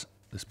glass,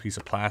 this piece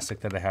of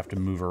plastic that I have to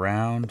move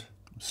around.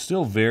 I'm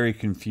still very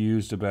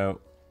confused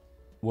about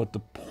what the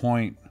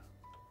point...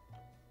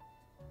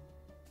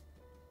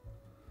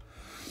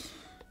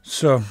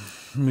 So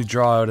let me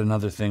draw out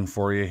another thing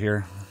for you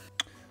here.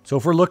 So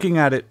if we're looking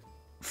at it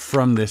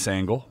from this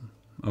angle,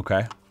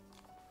 okay,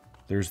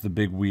 there's the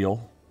big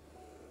wheel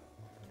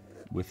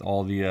with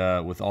all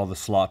the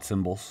slot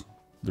symbols,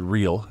 the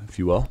reel, if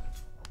you will.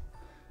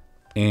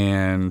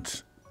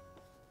 And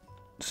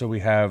so we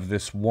have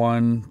this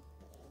one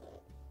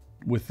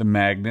with the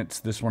magnets.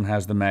 This one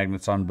has the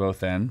magnets on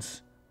both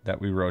ends that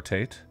we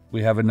rotate.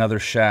 We have another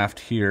shaft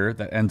here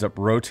that ends up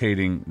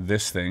rotating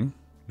this thing,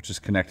 which is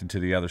connected to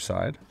the other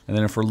side. And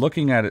then if we're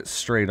looking at it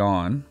straight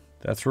on,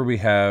 that's where we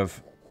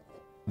have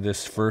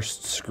this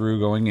first screw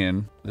going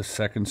in, the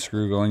second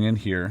screw going in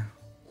here,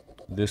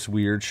 this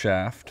weird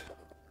shaft,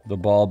 the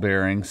ball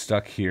bearing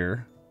stuck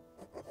here,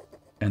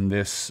 and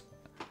this.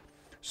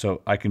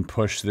 So I can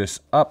push this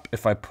up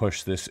if I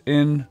push this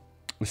in.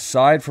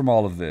 Aside from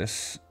all of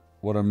this,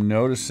 what I'm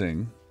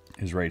noticing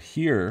is right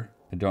here,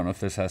 I don't know if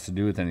this has to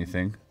do with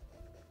anything,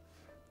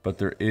 but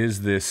there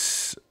is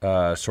this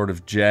sort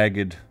of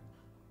jagged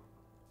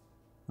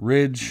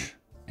ridge,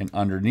 and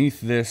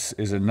underneath this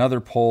is another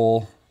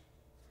pole,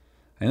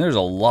 and there's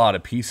a lot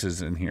of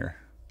pieces in here.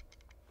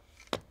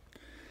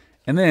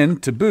 And then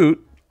to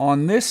boot,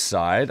 on this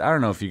side, I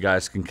don't know if you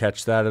guys can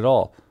catch that at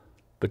all,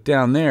 but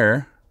down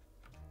there,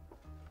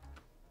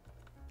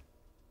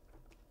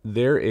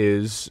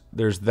 there's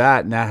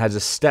that, and that has a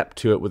step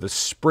to it with a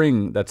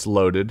spring that's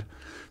loaded.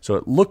 So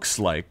it looks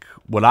like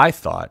what I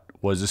thought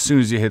was as soon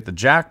as you hit the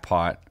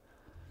jackpot,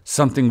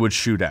 something would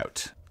shoot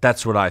out.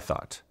 That's what I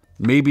thought.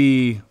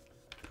 Maybe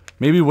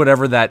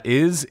whatever that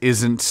is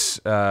isn't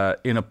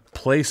in a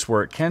place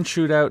where it can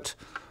shoot out.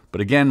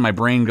 But again, my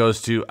brain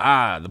goes to,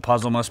 the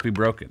puzzle must be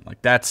broken.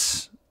 Like,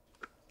 that's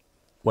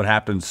what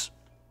happens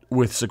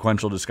with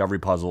sequential discovery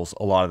puzzles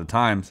a lot of the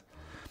times.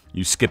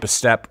 You skip a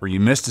step or you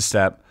missed a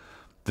step,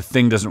 the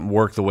thing doesn't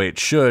work the way it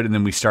should, and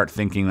then we start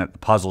thinking that the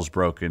puzzle's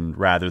broken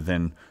rather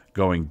than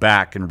going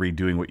back and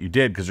redoing what you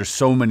did, because there's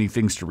so many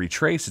things to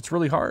retrace. It's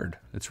really hard.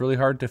 It's really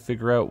hard to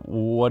figure out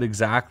what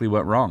exactly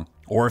went wrong,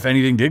 or if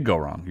anything did go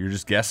wrong. You're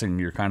just guessing.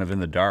 You're kind of in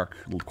the dark,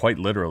 quite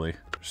literally.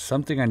 There's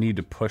something I need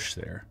to push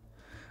there.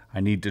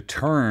 I need to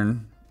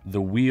turn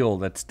the wheel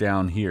that's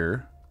down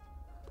here,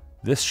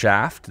 this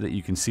shaft that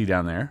you can see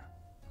down there,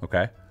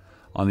 okay?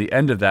 On the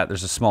end of that,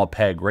 there's a small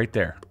peg right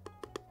there.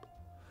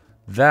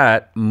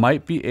 That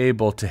might be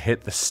able to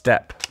hit the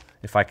step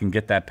if I can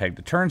get that peg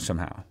to turn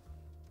somehow.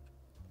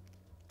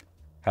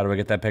 How do I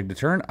get that peg to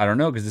turn? I don't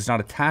know, because it's not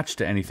attached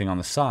to anything on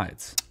the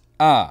sides.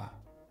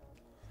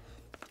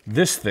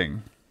 This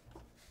thing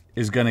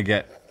is going to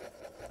get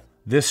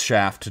this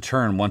shaft to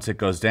turn once it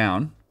goes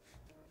down.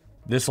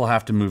 This will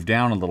have to move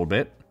down a little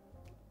bit.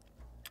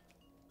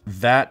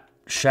 That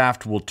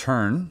shaft will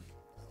turn.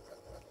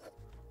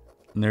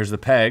 And there's the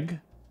peg.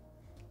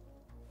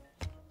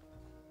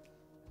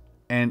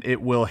 And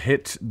it will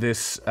hit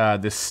this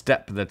this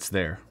step that's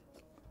there.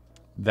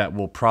 That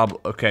will probably...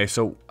 Okay,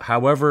 so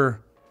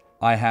however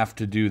I have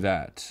to do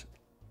that,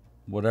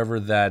 whatever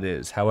that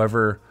is,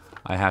 however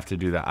I have to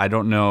do that, I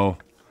don't know.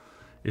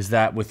 Is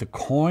that with a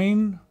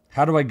coin?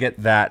 How do I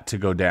get that to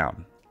go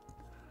down?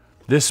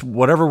 This,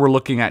 whatever we're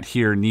looking at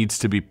here, needs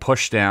to be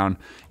pushed down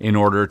in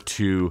order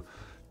to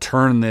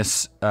turn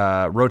this,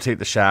 rotate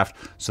the shaft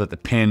so that the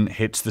pin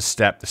hits the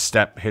step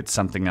hits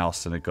something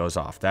else, and it goes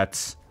off.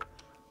 That's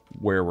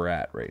where we're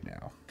at right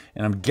now.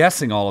 And I'm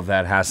guessing all of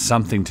that has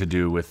something to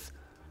do with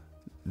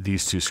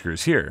these two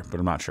screws here, but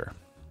I'm not sure.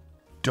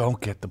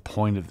 Don't get the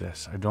point of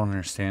this. I don't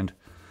understand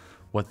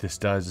what this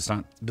does.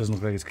 It doesn't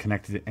look like it's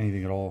connected to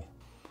anything at all.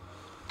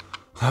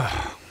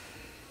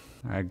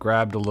 I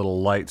grabbed a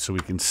little light so we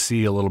can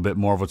see a little bit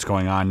more of what's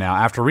going on now.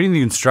 After reading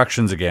the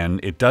instructions again,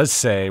 it does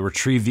say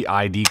retrieve the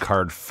ID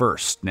card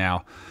first.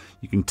 Now,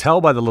 you can tell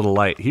by the little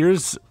light.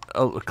 Here's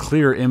a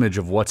clear image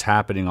of what's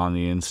happening on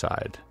the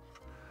inside.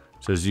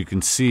 So as you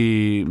can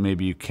see,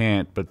 maybe you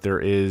can't, but there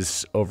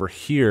is over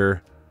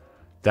here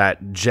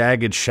that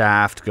jagged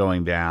shaft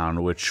going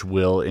down, which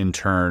will in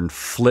turn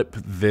flip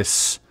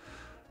this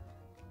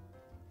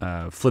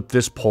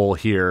pole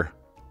here,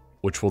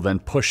 which will then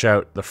push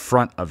out the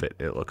front of it,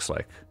 it looks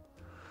like.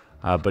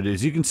 But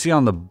as you can see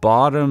on the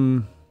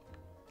bottom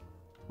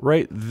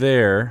right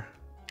there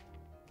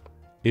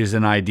is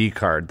an ID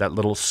card, that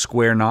little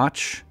square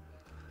notch.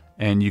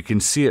 And you can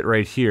see it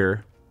right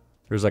here.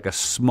 There's like a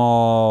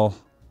small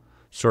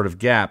sort of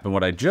gap. And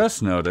what I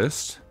just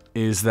noticed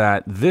is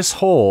that this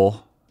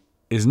hole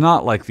is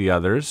not like the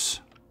others,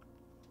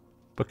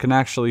 but can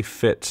actually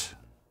fit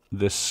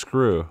this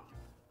screw.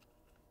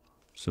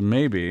 So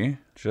maybe,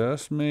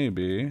 just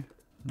maybe,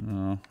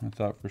 oh, I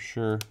thought for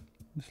sure.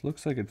 This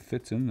looks like it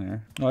fits in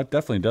there. Oh, it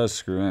definitely does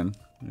screw in.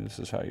 This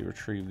is how you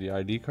retrieve the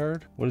ID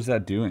card. What is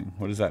that doing?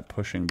 What is that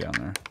pushing down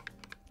there?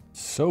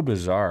 So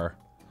bizarre.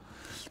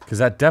 Because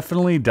that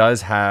definitely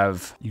does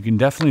have, you can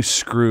definitely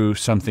screw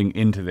something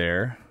into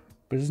there,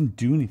 but it doesn't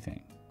do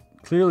anything.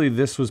 Clearly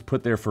this was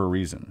put there for a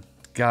reason.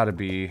 Gotta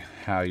be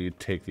how you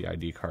take the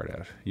ID card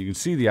out. You can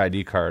see the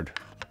ID card.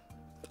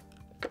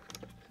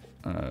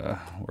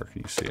 Where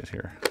can you see it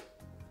here?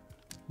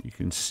 You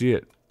can see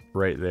it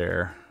right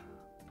there.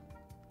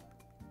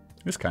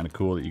 It's kind of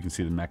cool that you can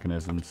see the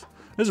mechanisms.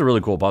 This is a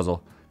really cool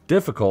puzzle.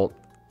 Difficult,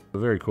 but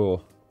very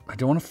cool. I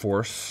don't want to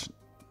force.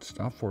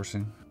 Stop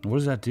forcing. What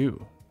does that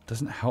do? It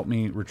doesn't help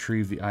me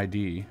retrieve the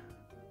ID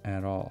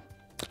at all.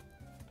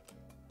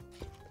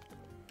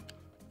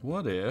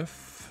 What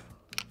if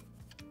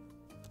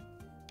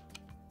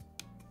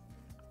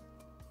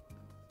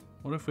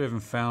we haven't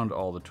found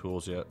all the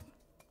tools yet?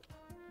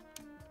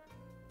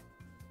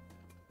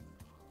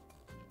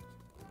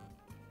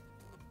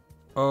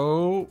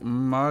 Oh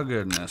my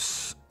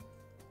goodness.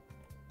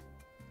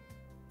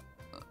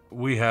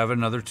 We have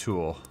another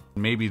tool.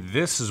 Maybe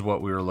this is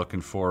what we were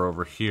looking for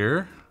over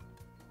here.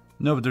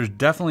 No, but there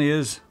definitely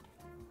is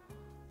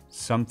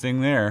something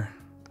there.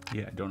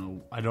 Yeah,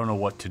 I don't know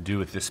what to do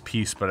with this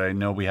piece, but I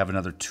know we have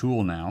another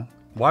tool now.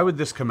 Why would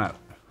this come out?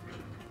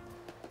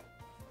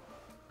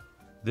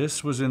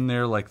 This was in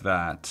there like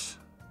that.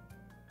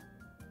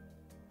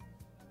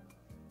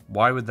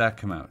 Why would that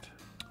come out?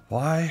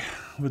 Why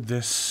would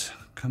this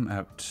come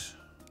out?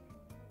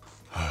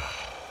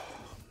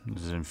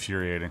 This is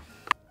infuriating.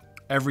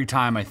 Every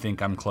time I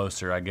think I'm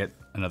closer, I get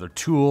another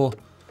tool,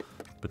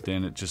 but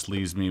then it just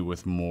leaves me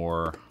with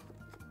more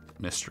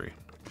mystery.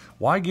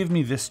 Why give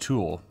me this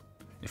tool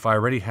if I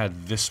already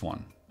had this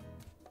one?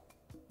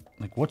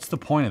 Like, what's the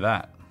point of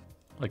that?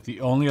 Like,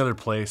 the only other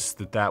place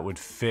that that would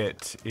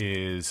fit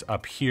is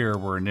up here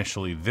where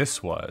initially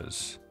this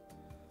was.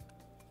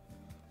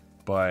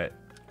 But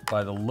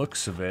by the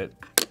looks of it,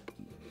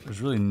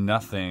 there's really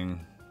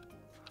nothing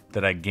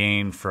that I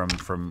gain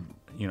from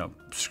you know,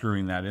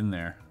 screwing that in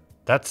there.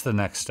 That's the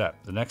next step.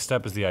 The next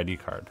step is the ID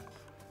card.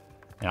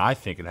 And I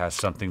think it has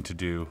something to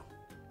do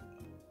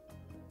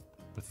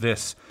with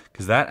this,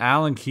 because that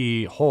Allen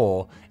key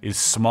hole is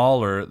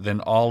smaller than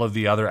all of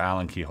the other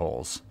Allen key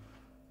holes.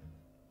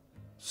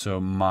 So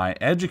my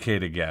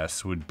educated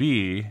guess would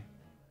be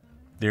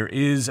there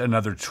is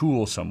another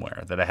tool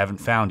somewhere that I haven't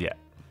found yet.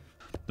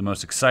 The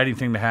most exciting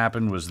thing to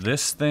happen was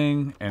this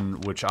thing,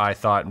 and which I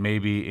thought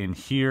maybe in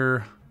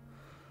here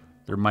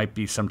there might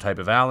be some type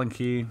of Allen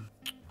key,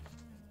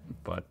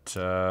 but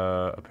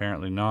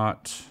apparently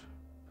not.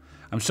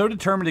 I'm so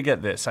determined to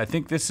get this. I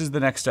think this is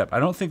the next step. I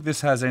don't think this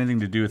has anything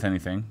to do with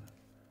anything.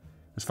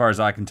 As far as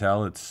I can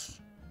tell,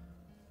 it's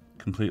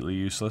completely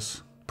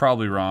useless.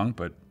 Probably wrong,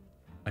 but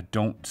I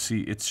don't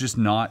see, it's just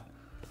not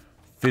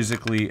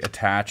physically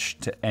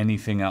attached to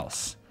anything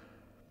else.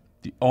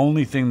 The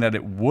only thing that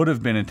it would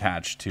have been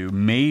attached to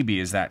maybe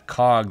is that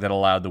cog that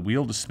allowed the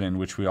wheel to spin,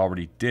 which we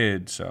already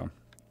did. So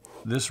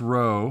this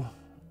row,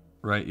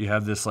 right, you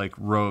have this like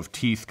row of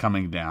teeth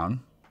coming down,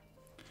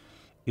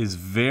 is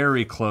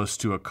very close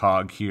to a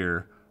cog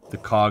here. The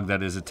cog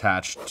that is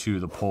attached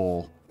to the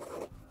pole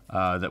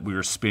that we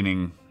were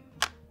spinning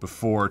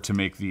before to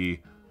make the,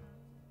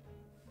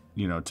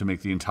 you know, to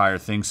make the entire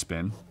thing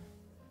spin.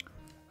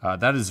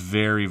 That is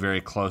very,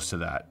 very close to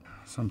that.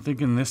 So I'm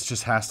thinking this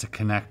just has to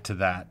connect to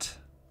that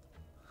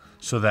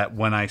so that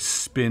when I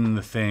spin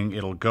the thing,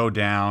 it'll go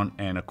down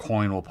and a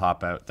coin will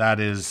pop out. That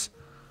is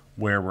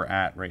where we're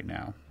at right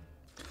now.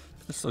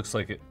 This looks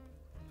like it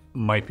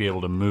might be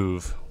able to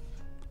move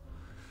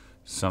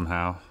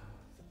somehow.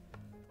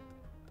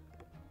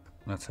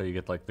 That's how you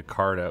get like the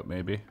card out,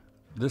 maybe.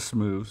 This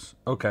moves.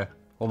 Okay,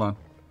 hold on.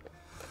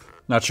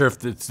 Not sure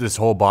if it's this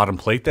whole bottom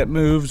plate that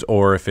moves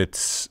or if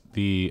it's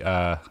the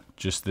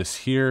just this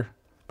here,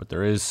 but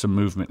there is some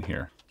movement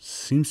here.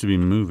 Seems to be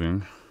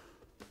moving.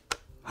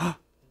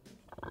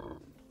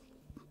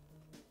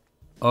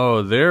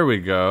 Oh, there we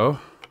go.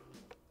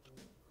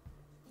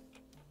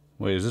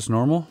 Wait, is this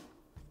normal?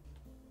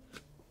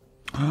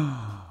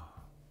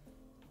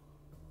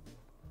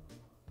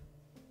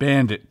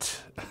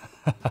 Bandit.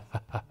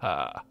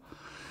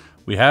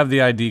 We have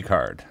the ID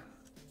card.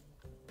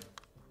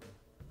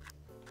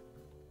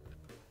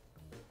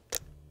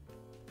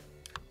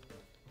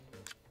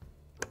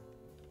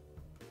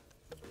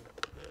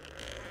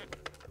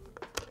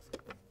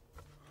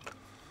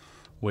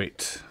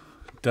 Wait,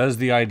 does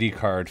the ID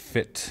card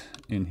fit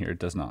in here? It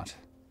does not.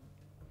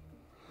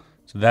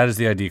 So that is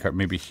the ID card.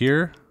 Maybe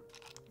here.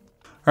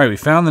 All right, we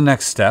found the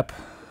next step.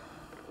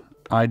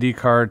 ID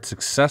card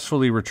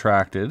successfully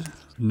retracted.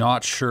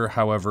 Not sure,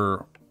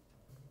 however,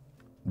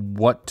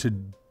 what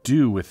to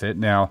do with it.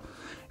 Now,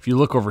 if you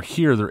look over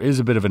here, there is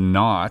a bit of a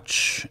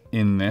notch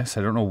in this.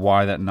 I don't know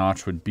why that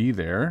notch would be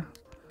there,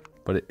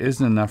 but it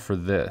isn't enough for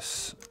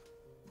this.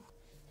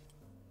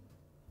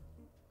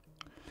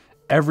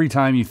 Every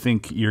time you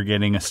think you're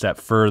getting a step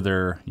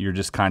further, you're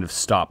just kind of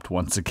stopped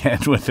once again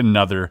with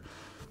another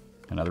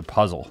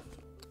puzzle.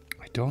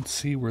 I don't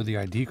see where the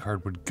ID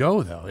card would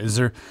go though. Is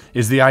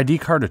the ID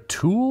card a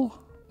tool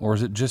or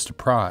is it just a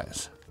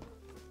prize?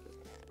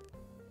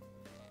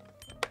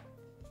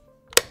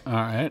 All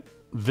right,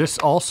 this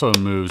also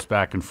moves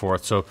back and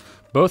forth. So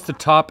both the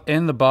top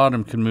and the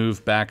bottom can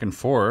move back and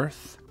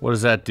forth. What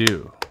does that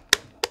do?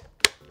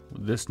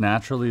 This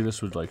naturally,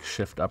 this would like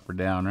shift up or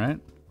down, right?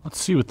 Let's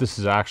see what this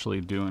is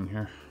actually doing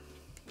here.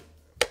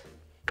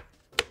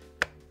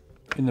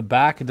 In the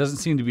back, it doesn't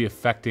seem to be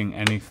affecting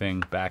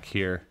anything back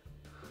here.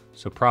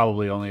 So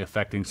probably only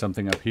affecting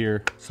something up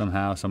here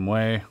somehow, some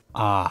way.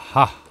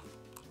 Aha.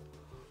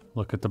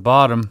 Look at the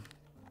bottom.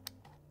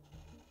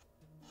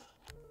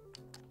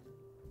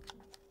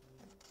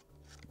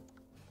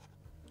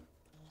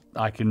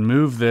 I can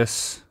move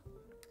this.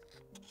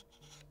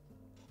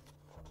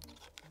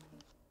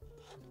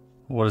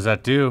 What does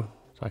that do?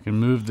 So I can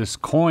move this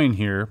coin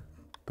here,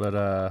 but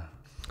I'm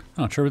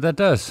not sure what that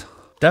does.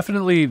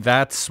 Definitely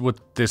that's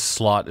what this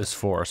slot is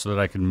for, so that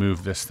I can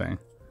move this thing.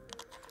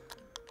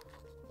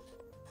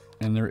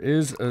 And there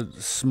is a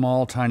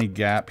small tiny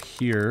gap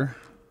here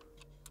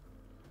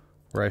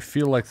where I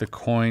feel like the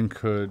coin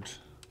could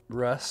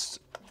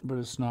rest, but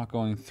it's not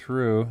going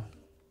through.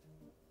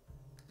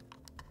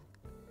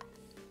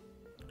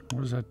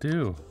 What does that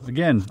do?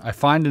 Again, I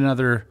find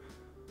another,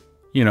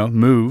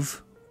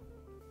 move,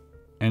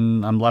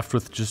 and I'm left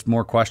with just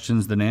more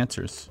questions than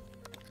answers.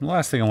 The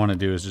last thing I want to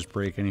do is just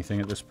break anything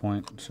at this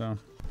point, so.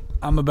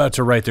 I'm about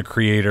to write the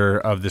creator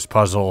of this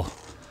puzzle.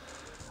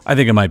 I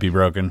think it might be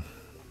broken.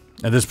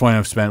 At this point,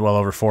 I've spent well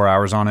over 4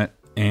 hours on it,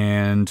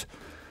 and,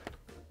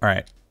 all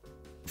right,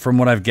 from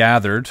what I've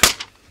gathered,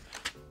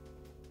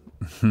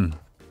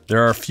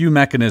 there are a few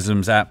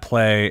mechanisms at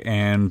play,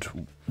 and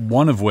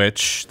one of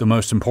which, the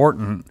most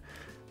important,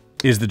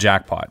 is the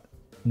jackpot,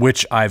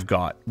 which I've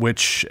got,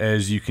 which,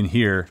 as you can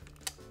hear,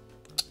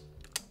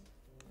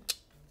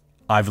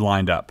 I've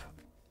lined up.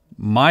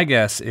 My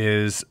guess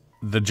is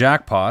the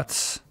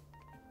jackpots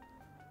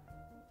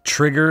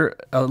trigger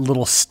a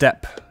little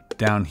step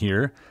down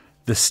here.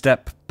 The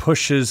step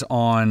pushes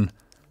on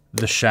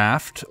the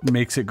shaft,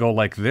 makes it go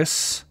like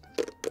this,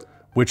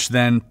 which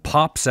then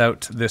pops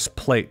out this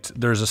plate.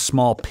 There's a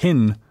small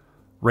pin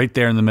right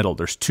there in the middle.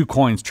 There's 2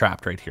 coins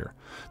trapped right here.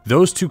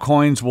 Those 2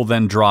 coins will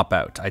then drop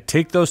out. I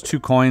take those 2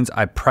 coins,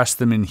 I press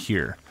them in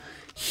here.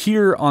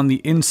 Here on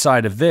the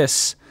inside of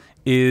this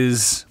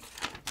is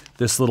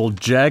this little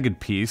jagged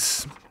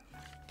piece.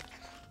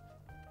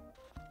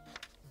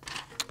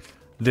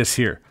 This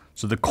here.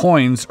 So the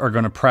coins are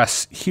going to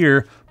press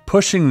here,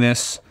 pushing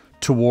this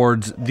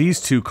towards these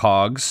 2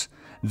 cogs.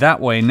 That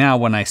way now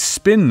when I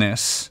spin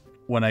this,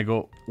 when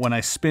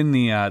I spin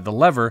the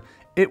lever,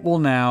 it will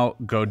now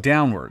go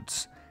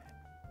downwards.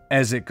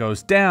 As it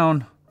goes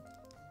down,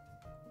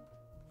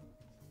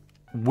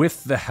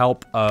 with the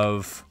help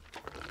of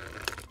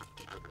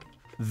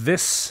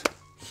this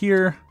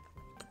here,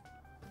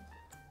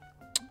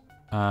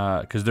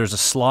 because there's a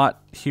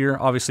slot here,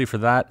 obviously, for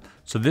that.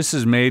 So this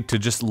is made to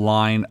just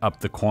line up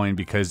the coin,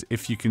 because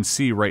if you can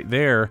see right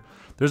there,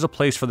 there's a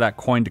place for that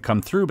coin to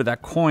come through, but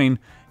that coin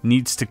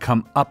needs to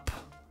come up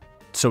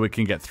so it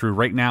can get through.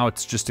 Right now,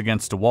 it's just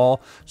against a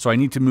wall, so I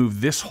need to move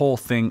this whole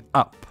thing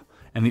up.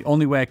 And the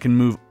only way I can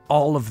move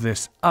all of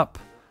this up,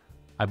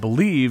 I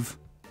believe,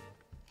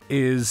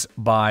 is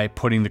by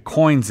putting the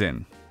coins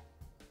in.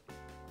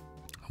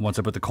 Once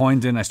I put the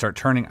coins in, I start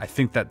turning. I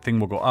think that thing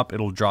will go up.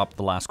 It'll drop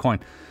the last coin.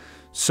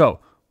 So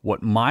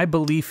what my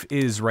belief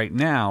is right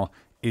now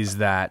is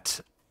that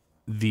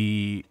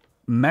the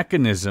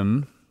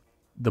mechanism,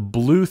 the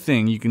blue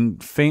thing, you can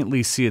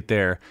faintly see it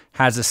there,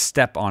 has a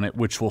step on it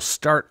which will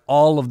start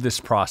all of this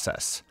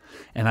process.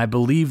 And I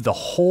believe the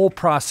whole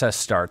process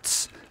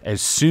starts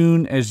as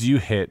soon as you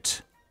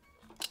hit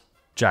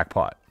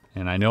jackpot.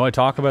 And I know I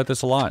talk about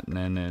this a lot,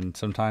 and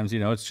sometimes,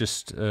 it's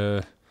just,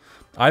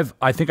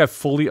 I think I've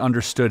fully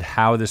understood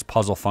how this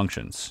puzzle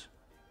functions,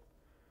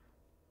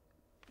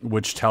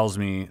 which tells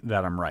me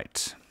that I'm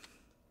right,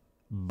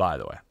 by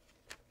the way.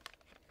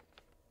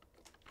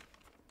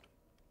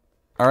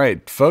 All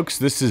right, folks,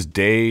 this is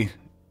day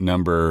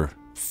number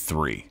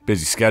 3.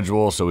 Busy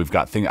schedule, so we've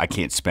got things I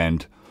can't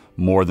spend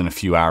more than a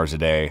few hours a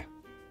day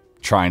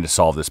trying to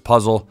solve this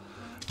puzzle.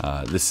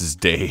 This is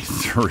day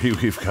 3.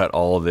 We've got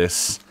all of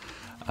this.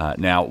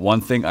 Now,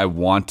 one thing I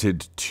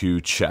wanted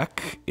to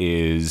check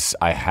is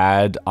I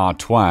had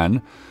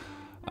Antoine,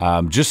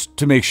 just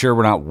to make sure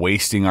we're not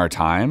wasting our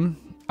time,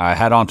 I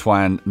had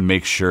Antoine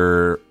make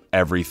sure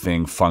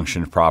everything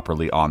functioned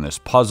properly on this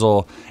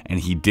puzzle, and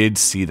he did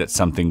see that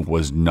something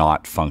was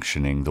not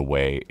functioning the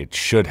way it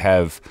should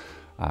have.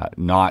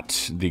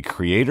 Not the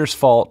creator's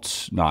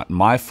fault, not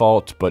my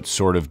fault, but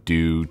sort of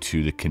due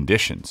to the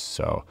conditions.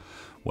 So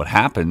what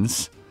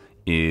happens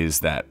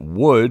is that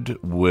wood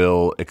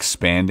will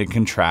expand and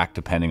contract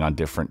depending on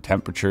different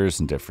temperatures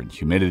and different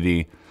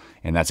humidity,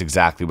 and that's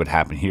exactly what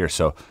happened here.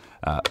 So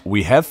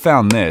we have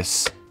found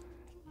this,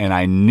 and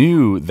I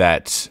knew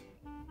that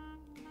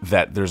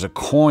there's a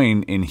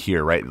coin in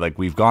here, right? Like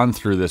we've gone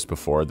through this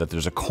before, that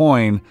there's a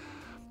coin,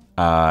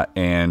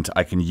 and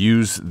I can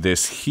use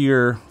this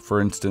here, for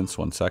instance.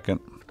 One second.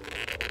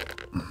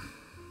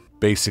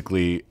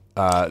 Basically,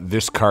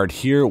 this card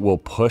here will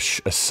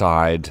push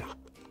aside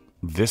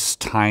this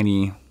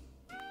tiny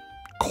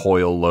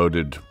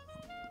coil-loaded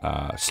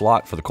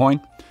slot for the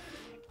coin,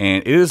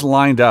 and it is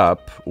lined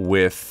up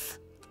with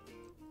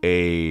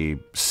a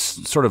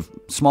sort of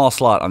small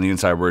slot on the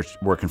inside where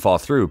it can fall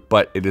through,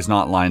 but it is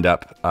not lined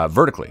up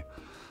vertically.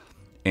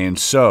 And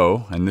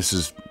so, and this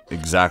is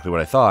exactly what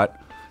I thought,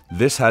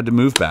 this had to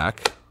move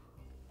back,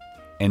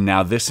 and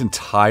now this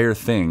entire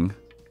thing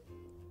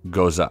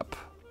goes up,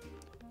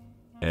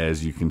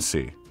 as you can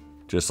see,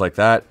 just like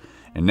that.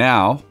 And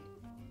now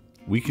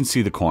we can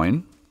see the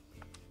coin.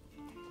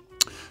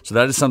 So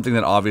that is something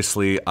that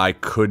obviously I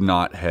could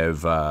not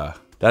have,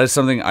 that is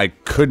something I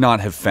could not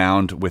have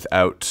found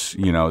without,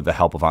 you know, the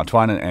help of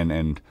Antoine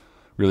and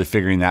really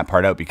figuring that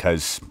part out,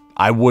 because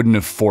I wouldn't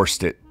have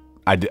forced it.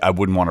 I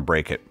wouldn't want to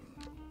break it.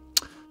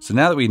 So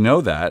now that we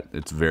know that,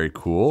 it's very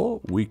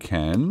cool. We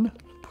can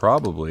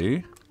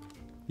probably,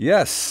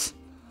 yes,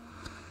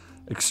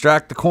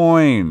 extract the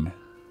coin.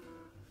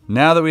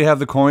 Now that we have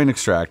the coin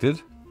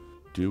extracted,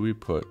 do we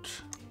put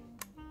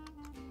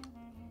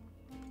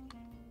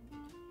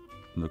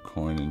the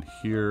coin in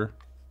here?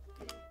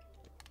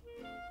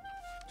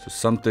 So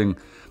something,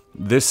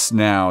 this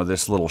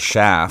little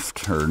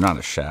shaft, or not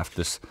a shaft,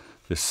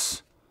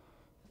 this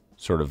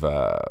sort of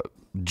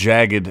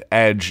jagged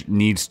edge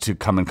needs to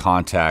come in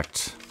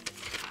contact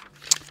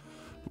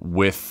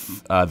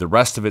with the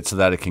rest of it so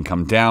that it can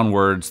come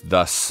downwards,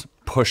 thus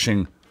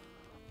pushing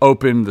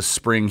open the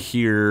spring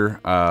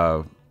here,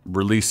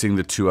 releasing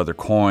the 2 other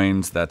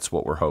coins. That's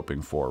what we're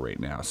hoping for right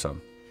now.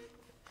 So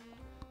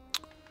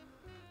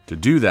to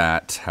do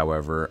that,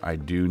 however, I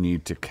do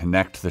need to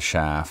connect the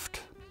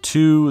shaft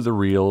to the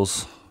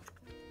reels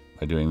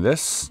by doing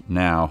this.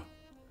 Now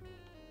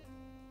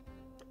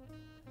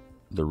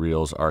the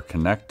reels are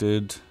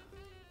connected.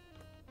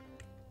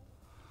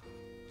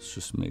 Let's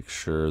just make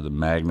sure the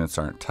magnets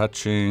aren't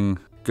touching.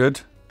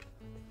 Good.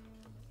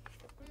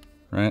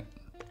 Right?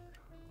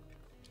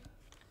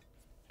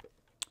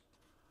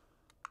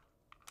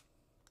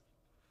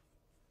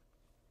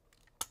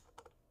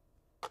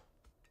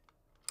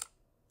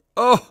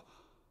 Oh!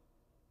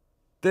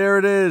 There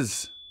it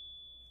is.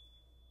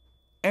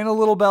 And a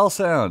little bell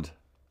sound.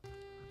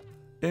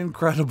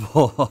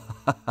 Incredible.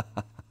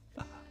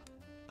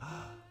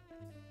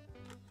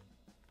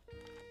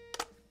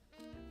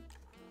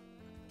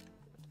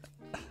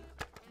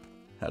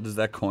 How does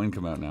that coin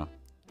come out now?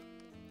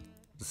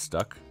 Is it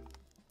stuck?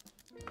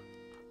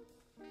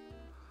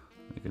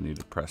 I think I need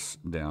to press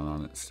down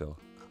on it still.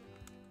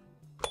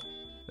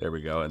 There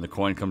we go. And the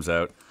coin comes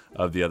out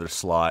of the other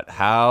slot.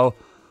 How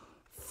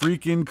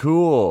freaking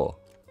cool.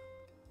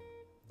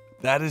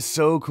 That is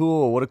so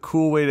cool. What a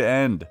cool way to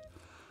end.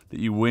 That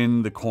you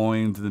win the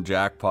coins and the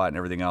jackpot and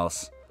everything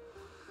else.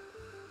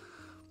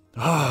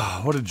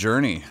 Ah, what a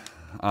journey.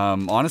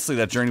 Honestly,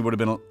 that journey would have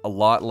been a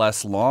lot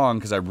less long,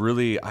 because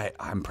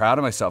I'm proud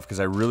of myself, because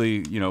I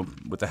really, you know,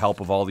 with the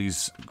help of all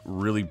these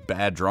really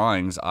bad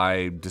drawings,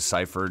 I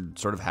deciphered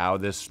sort of how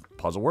this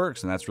puzzle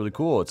works, and that's really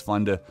cool. It's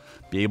fun to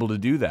be able to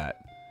do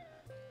that.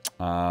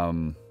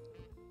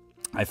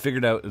 I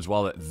figured out as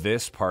well that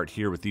this part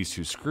here with these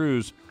 2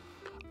 screws,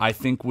 I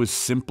think was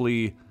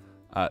simply,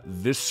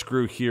 this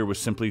screw here was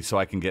simply so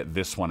I can get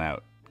this one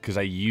out. Because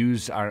I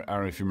don't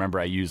know if you remember,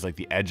 I used like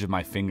the edge of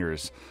my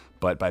fingers,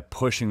 but by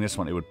pushing this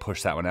one, it would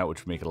push that one out, which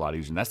would make it a lot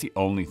easier. And that's the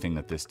only thing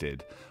that this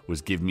did,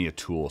 was give me a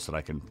tool so that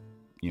I can,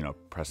 you know,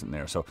 press it in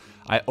there. So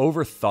I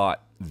overthought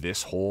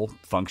this whole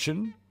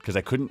function, because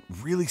I couldn't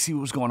really see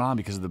what was going on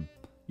because of the,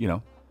 you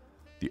know,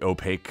 the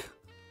opaque,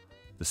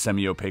 the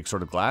semi-opaque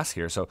sort of glass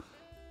here. So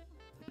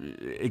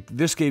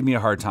this gave me a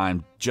hard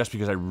time just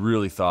because I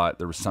really thought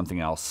there was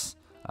something else,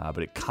 but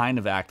it kind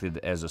of acted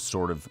as a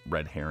sort of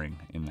red herring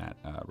in that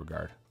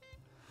regard.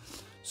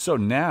 So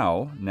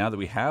now that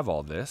we have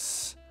all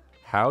this,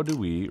 how do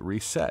we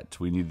reset?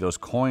 We need those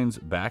coins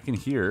back in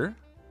here,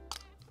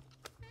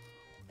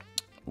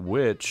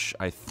 which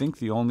I think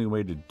the only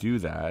way to do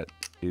that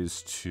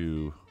is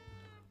to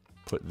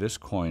put this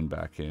coin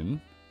back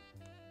in.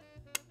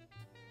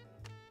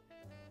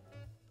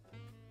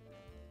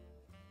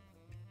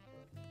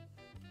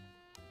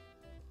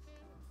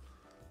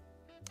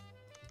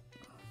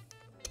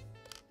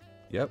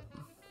 Yep.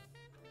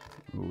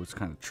 Ooh, it's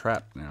kind of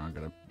trapped now. I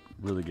gotta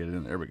really get it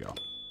in. There we go.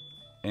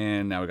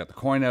 And now we got the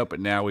coin out, but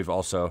now we've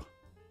also,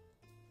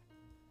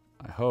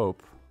 I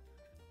hope,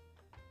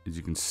 as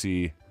you can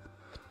see,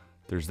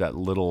 there's that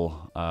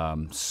little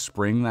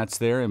spring that's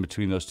there in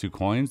between those two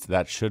coins.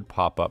 That should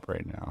pop up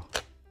right now.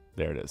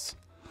 There it is.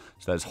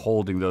 So that's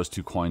holding those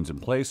two coins in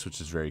place,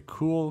 which is very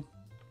cool.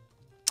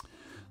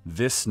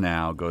 This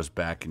now goes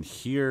back in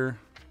here.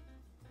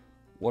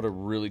 What a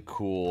really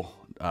cool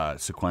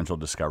sequential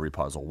discovery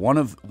puzzle. One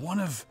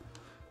of,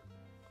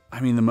 I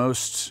mean, the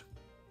most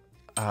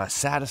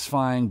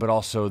satisfying, but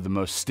also the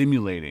most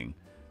stimulating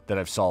that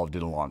I've solved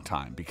in a long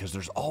time, because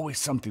there's always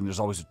something, there's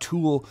always a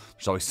tool,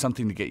 there's always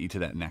something to get you to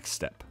that next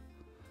step.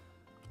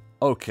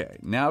 Okay,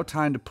 now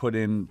time to put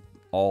in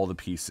all the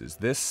pieces.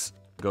 This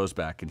goes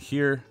back in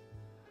here.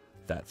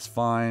 That's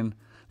fine.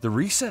 The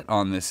reset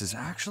on this is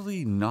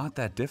actually not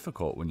that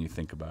difficult when you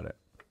think about it.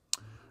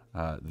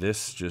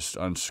 This just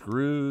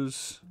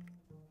unscrews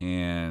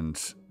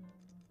and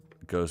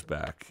goes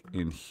back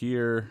in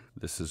here.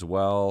 This as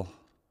well.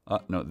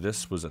 No,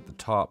 this was at the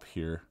top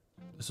here.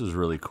 This was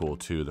really cool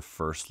too, the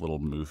first little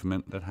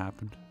movement that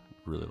happened.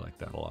 Really like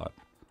that a lot.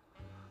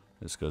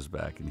 This goes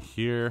back in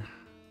here.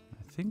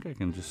 I think I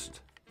can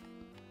just,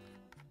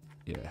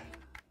 yeah.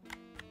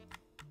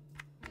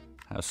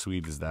 How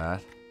sweet is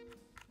that?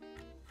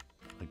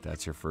 Like,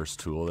 that's your first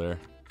tool there.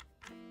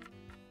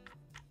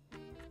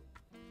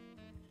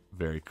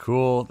 Very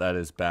cool. That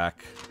is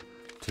back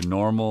to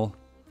normal.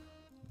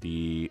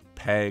 The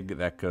peg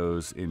that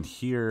goes in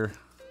here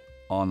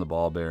on the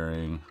ball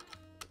bearing,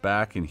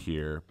 back in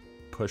here,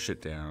 push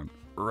it down,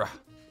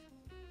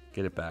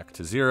 get it back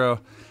to 0.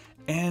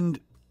 And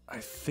I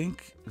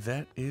think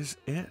that is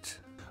it.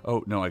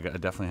 Oh, no, I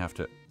definitely have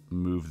to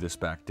move this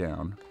back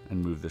down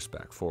and move this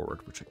back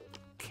forward, which I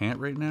can't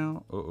right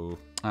now. Uh-oh.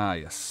 Ah,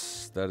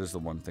 yes, that is the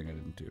one thing I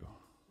didn't do.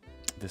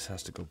 This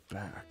has to go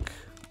back.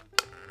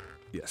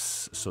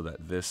 Yes, so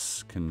that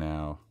this can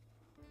now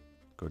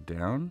go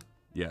down.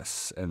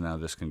 Yes, and now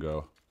this can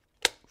go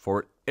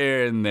forward.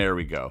 And there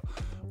we go.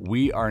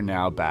 We are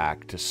now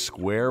back to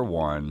square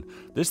one.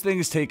 This thing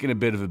is taking a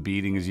bit of a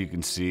beating, as you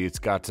can see. It's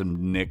got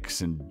some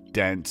nicks and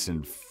dents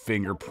and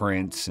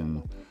fingerprints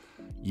and,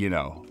 you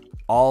know,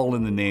 all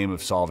in the name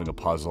of solving a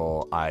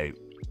puzzle. I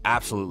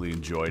absolutely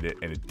enjoyed it,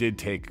 and it did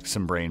take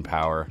some brain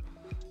power.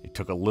 It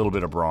took a little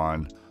bit of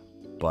brawn,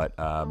 but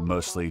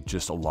mostly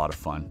just a lot of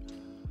fun.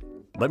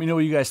 Let me know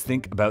what you guys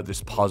think about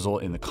this puzzle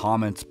in the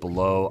comments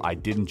below. I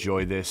did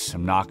enjoy this.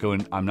 I'm not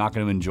going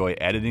to enjoy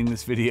editing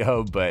this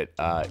video, but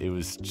it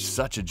was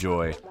such a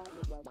joy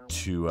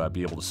to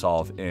be able to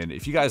solve. And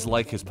if you guys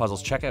like his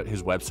puzzles, check out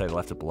his website. I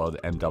left it below, the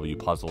MW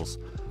Puzzles.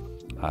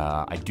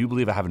 I do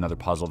believe I have another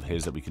puzzle of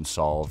his that we can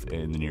solve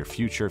in the near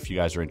future. If you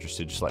guys are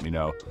interested, just let me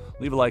know.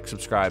 Leave a like,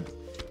 subscribe,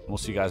 and we'll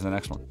see you guys in the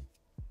next one.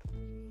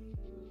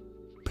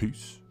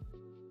 Peace.